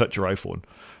times you touch your iPhone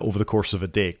over the course of a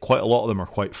day, quite a lot of them are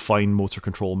quite fine motor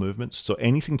control movements. So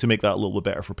anything to make that a little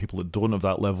bit better for people that don't have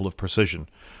that level of precision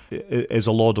is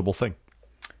a laudable thing.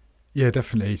 Yeah,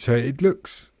 definitely. So it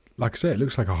looks, like I say, it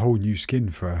looks like a whole new skin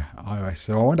for iOS.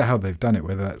 So I wonder how they've done it,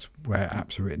 whether that's where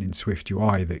apps are written in Swift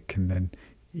UI that can then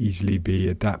easily be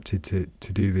adapted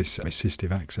to do this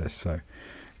assistive access. So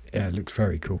yeah, it looks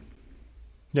very cool.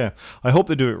 Yeah, I hope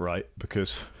they do it right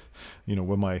because,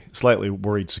 with my slightly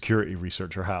worried security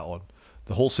researcher hat on,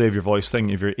 the whole save your voice thing,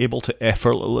 if you're able to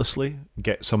effortlessly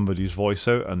get somebody's voice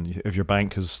out, and if your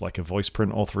bank has like a voice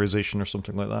print authorization or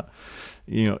something like that,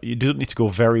 you don't need to go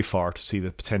very far to see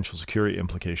the potential security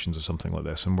implications of something like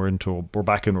this. And we're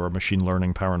back into our machine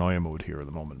learning paranoia mode here at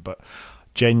the moment. But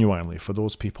genuinely, for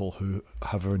those people who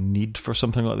have a need for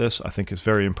something like this, I think it's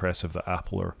very impressive that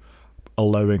Apple are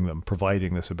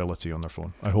providing this ability on their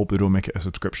phone. I hope they don't make it a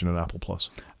subscription in Apple Plus.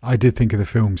 I did think of the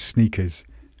film Sneakers,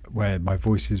 where my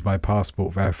voice is my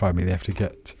passport, verify me. They have to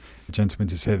get a gentleman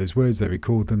to say those words, they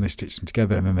record them, they stitch them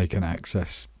together, and then they can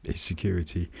access his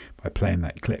security by playing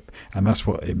that clip. And that's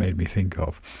what it made me think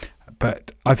of.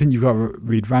 But I think you've got to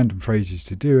read random phrases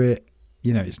to do it.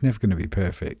 It's never going to be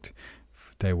perfect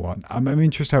day one. I'm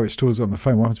interested how it stores it on the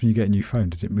phone. What happens when you get a new phone?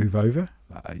 Does it move over?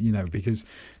 Because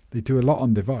they do a lot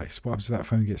on device. What happens if that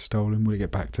phone gets stolen? Will it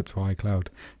get backed up to iCloud?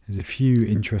 There's a few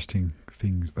interesting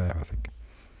things there, I think.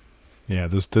 Yeah,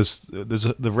 there's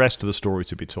the rest of the story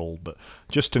to be told, but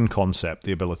just in concept,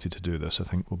 the ability to do this, I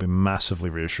think, will be massively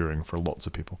reassuring for lots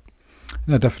of people.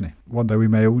 No, definitely. One day we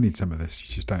may all need some of this.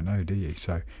 You just don't know, do you?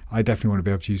 So I definitely want to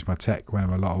be able to use my tech when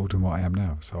I'm a lot older than what I am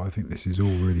now. So I think this is all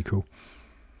really cool.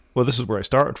 Well, this is where I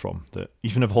started from, that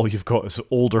even if all you've got is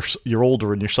you're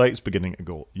older and your sight's beginning to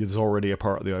go, there's already a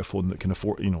part of the iPhone that can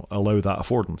afford, allow that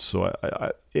affordance. So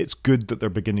it's good that they're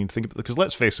beginning to think about it, because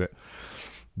let's face it,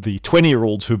 the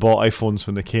 20-year-olds who bought iPhones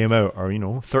when they came out are,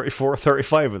 34,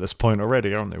 35 at this point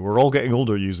already, aren't they? We're all getting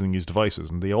older using these devices,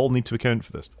 and they all need to account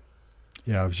for this.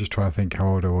 Yeah, I was just trying to think how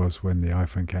old I was when the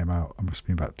iPhone came out. I must have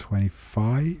been about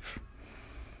 25.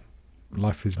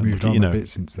 Life has moved on a bit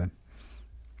since then.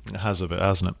 It has a bit,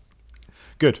 hasn't it?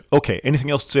 Good. Okay.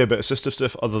 Anything else to say about assistive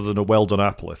stuff other than a well done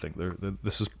Apple? I think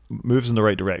this moves in the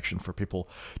right direction for people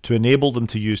to enable them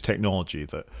to use technology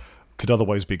that could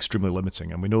otherwise be extremely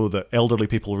limiting. And we know that elderly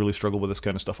people really struggle with this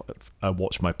kind of stuff. I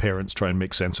watch my parents try and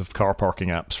make sense of car parking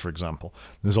apps, for example.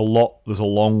 There's a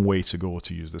long way to go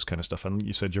to use this kind of stuff. And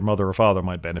you said your mother or father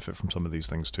might benefit from some of these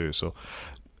things too. So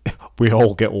we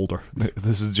all get older.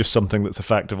 This is just something that's a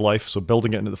fact of life. So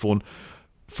building it into the phone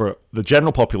for the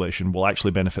general population will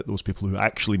actually benefit those people who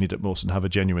actually need it most and have a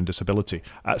genuine disability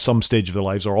at some stage of their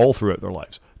lives or all throughout their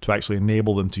lives, to actually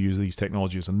enable them to use these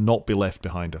technologies and not be left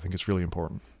behind. I think it's really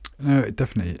important. No,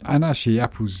 definitely. And actually,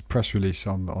 Apple's press release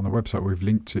on the website we've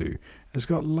linked to has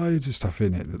got loads of stuff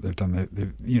in it that they've done.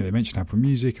 They mentioned Apple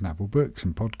Music and Apple Books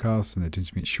and podcasts, and they're doing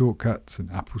some shortcuts and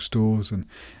Apple stores, and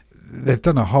they've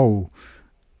done a whole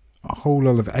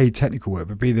lot of technical work,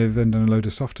 but B, they've then done a load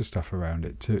of softer stuff around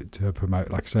it to promote,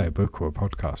 like I say, a book or a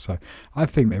podcast. So I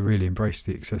think they really embrace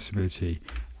the accessibility,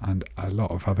 and a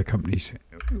lot of other companies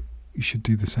should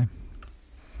do the same.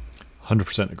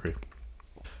 100% agree.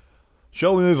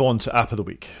 Shall we move on to App of the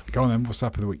Week? Go on then, what's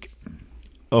App of the Week?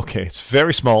 Okay, it's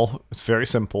very small, it's very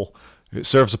simple. It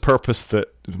serves a purpose that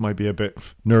might be a bit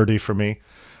nerdy for me.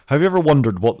 Have you ever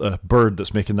wondered what the bird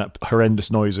that's making that horrendous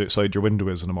noise outside your window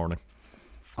is in the morning?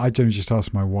 I generally just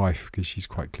ask my wife because she's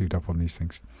quite clued up on these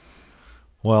things.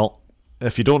 Well,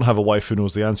 if you don't have a wife who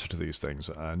knows the answer to these things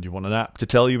and you want an app to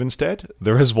tell you instead,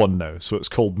 there is one now. So it's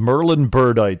called Merlin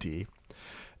Bird ID.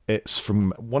 It's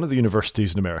from one of the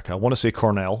universities in America. I want to say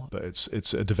Cornell, but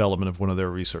it's a development of one of their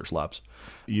research labs.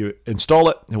 You install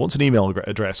it. It wants an email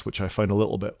address, which I find a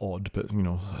little bit odd, but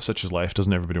such is life.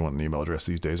 Doesn't everybody want an email address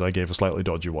these days? I gave a slightly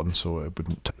dodgy one, so it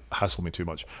wouldn't hassle me too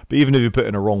much. But even if you put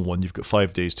in a wrong one, you've got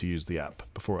 5 days to use the app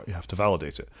before you have to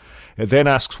validate it. It then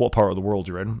asks what part of the world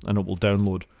you're in, and it will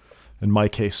download, in my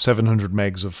case, 700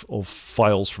 megs of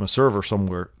files from a server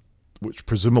somewhere, which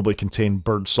presumably contain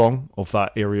bird song of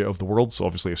that area of the world. So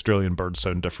obviously Australian birds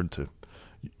sound different to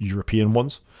European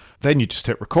ones. Then you just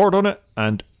hit record on it,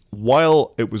 and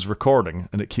while it was recording,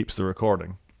 and it keeps the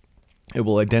recording, it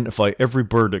will identify every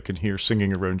bird it can hear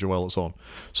singing around you while it's on.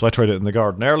 So I tried it in the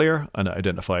garden earlier, and it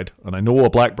identified, and I know a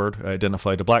blackbird. I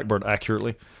identified a blackbird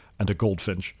accurately, and a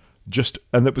goldfinch.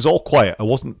 And it was all quiet. I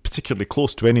wasn't particularly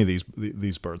close to any of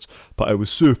these birds, but I was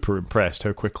super impressed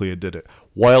how quickly it did it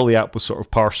while the app was sort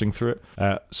of parsing through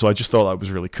it. So I just thought that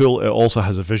was really cool. It also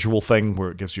has a visual thing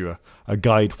where it gives you a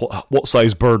guide. What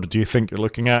size bird do you think you're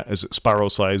looking at? Is it sparrow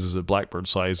size? Is it blackbird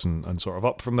size? And sort of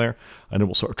up from there. And it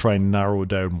will sort of try and narrow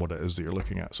down what it is that you're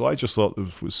looking at. So I just thought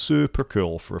it was super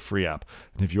cool for a free app.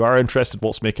 And if you are interested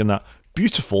what's making that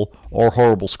beautiful or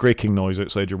horrible scraping noise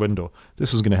outside your window,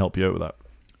 this is going to help you out with that.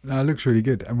 No, it looks really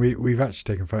good. And we've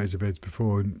actually taken photos of birds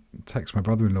before and text my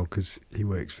brother-in-law because he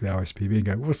works for the RSPB and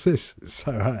go, what's this?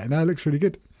 So no, it looks really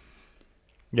good.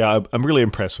 Yeah, I'm really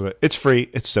impressed with it. It's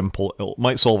free, it's simple, it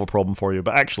might solve a problem for you,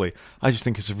 but actually, I just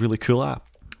think it's a really cool app.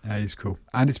 Yeah, it's cool.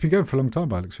 And it's been going for a long time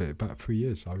by the looks of it, about 3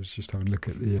 years. I was just having a look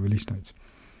at the release notes.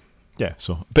 Yeah,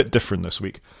 so a bit different this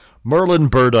week. Merlin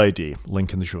Bird ID,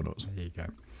 link in the show notes. There you go.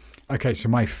 Okay, so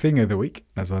my thing of the week,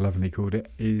 as I lovingly called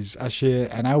it, is actually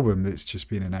an album that's just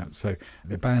been announced. So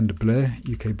the band Blur,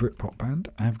 UK Britpop band,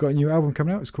 have got a new album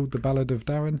coming out. It's called The Ballad of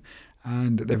Darren,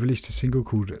 and they've released a single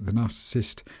called The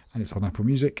Narcissist, and it's on Apple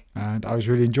Music. And I was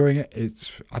really enjoying it.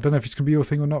 I don't know if it's going to be your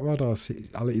thing or not, Rod. I'll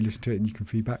let you listen to it and you can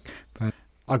feedback. But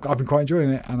I've been quite enjoying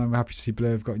it, and I'm happy to see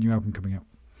Blur have got a new album coming out.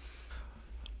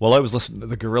 Well, I was listening to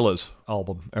the Gorillaz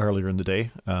album earlier in the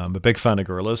day. I'm a big fan of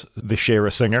Gorillaz. They share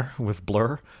a singer with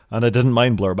Blur, and I didn't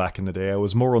mind Blur back in the day. I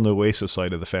was more on the Oasis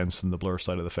side of the fence than the Blur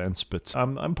side of the fence, but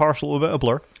I'm partial to a bit of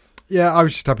Blur. Yeah, I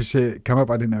was just happy to see it come up.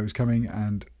 I didn't know it was coming,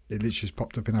 and it literally just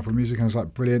popped up in Apple Music. I was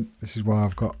like, brilliant. This is why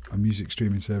I've got a music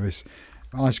streaming service.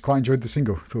 And I just quite enjoyed the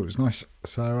single. Thought it was nice.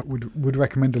 So I would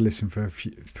recommend a listen for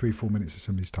 3-4 minutes of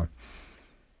somebody's time.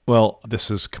 Well,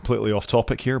 this is completely off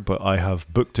topic here, but I have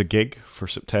booked a gig for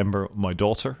September with my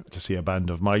daughter to see a band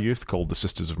of my youth called the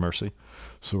Sisters of Mercy.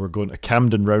 So we're going to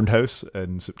Camden Roundhouse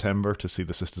in September to see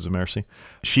the Sisters of Mercy.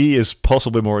 She is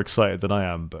possibly more excited than I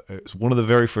am, but it's one of the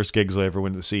very first gigs I ever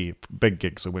went to see, big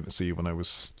gigs I went to see when I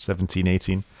was 17,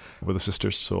 18 with the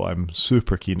Sisters. So I'm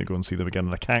super keen to go and see them again.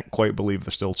 And I can't quite believe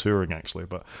they're still touring, actually,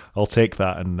 but I'll take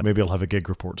that and maybe I'll have a gig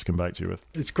report to come back to you with.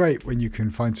 It's great when you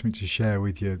can find something to share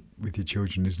with your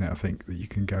children, isn't it? I think that you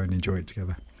can go and enjoy it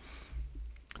together.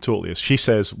 Totally is. She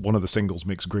says one of the singles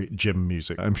makes great gym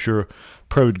music. I'm sure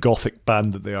proud gothic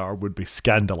band that they are would be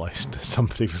scandalised if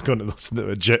somebody was going to listen to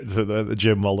the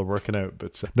gym while they're working out,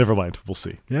 but never mind, we'll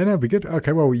see. Yeah, no, it'll be good.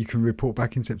 Okay, well, you can report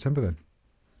back in September then.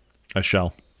 I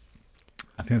shall.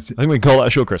 I think we can call that a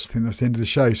show, Chris. I think that's the end of the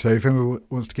show. So if anyone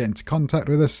wants to get into contact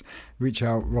with us, reach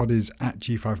out. Rod is at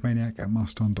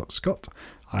g5maniac@mastodon.scot.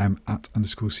 I am at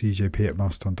 _CJP at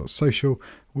mastodon.social.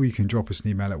 Or you can drop us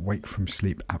an email at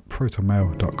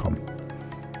wakefromsleep@protonmail.com.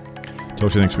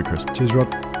 Talk to you next week, Chris. Cheers,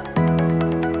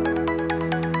 Rod.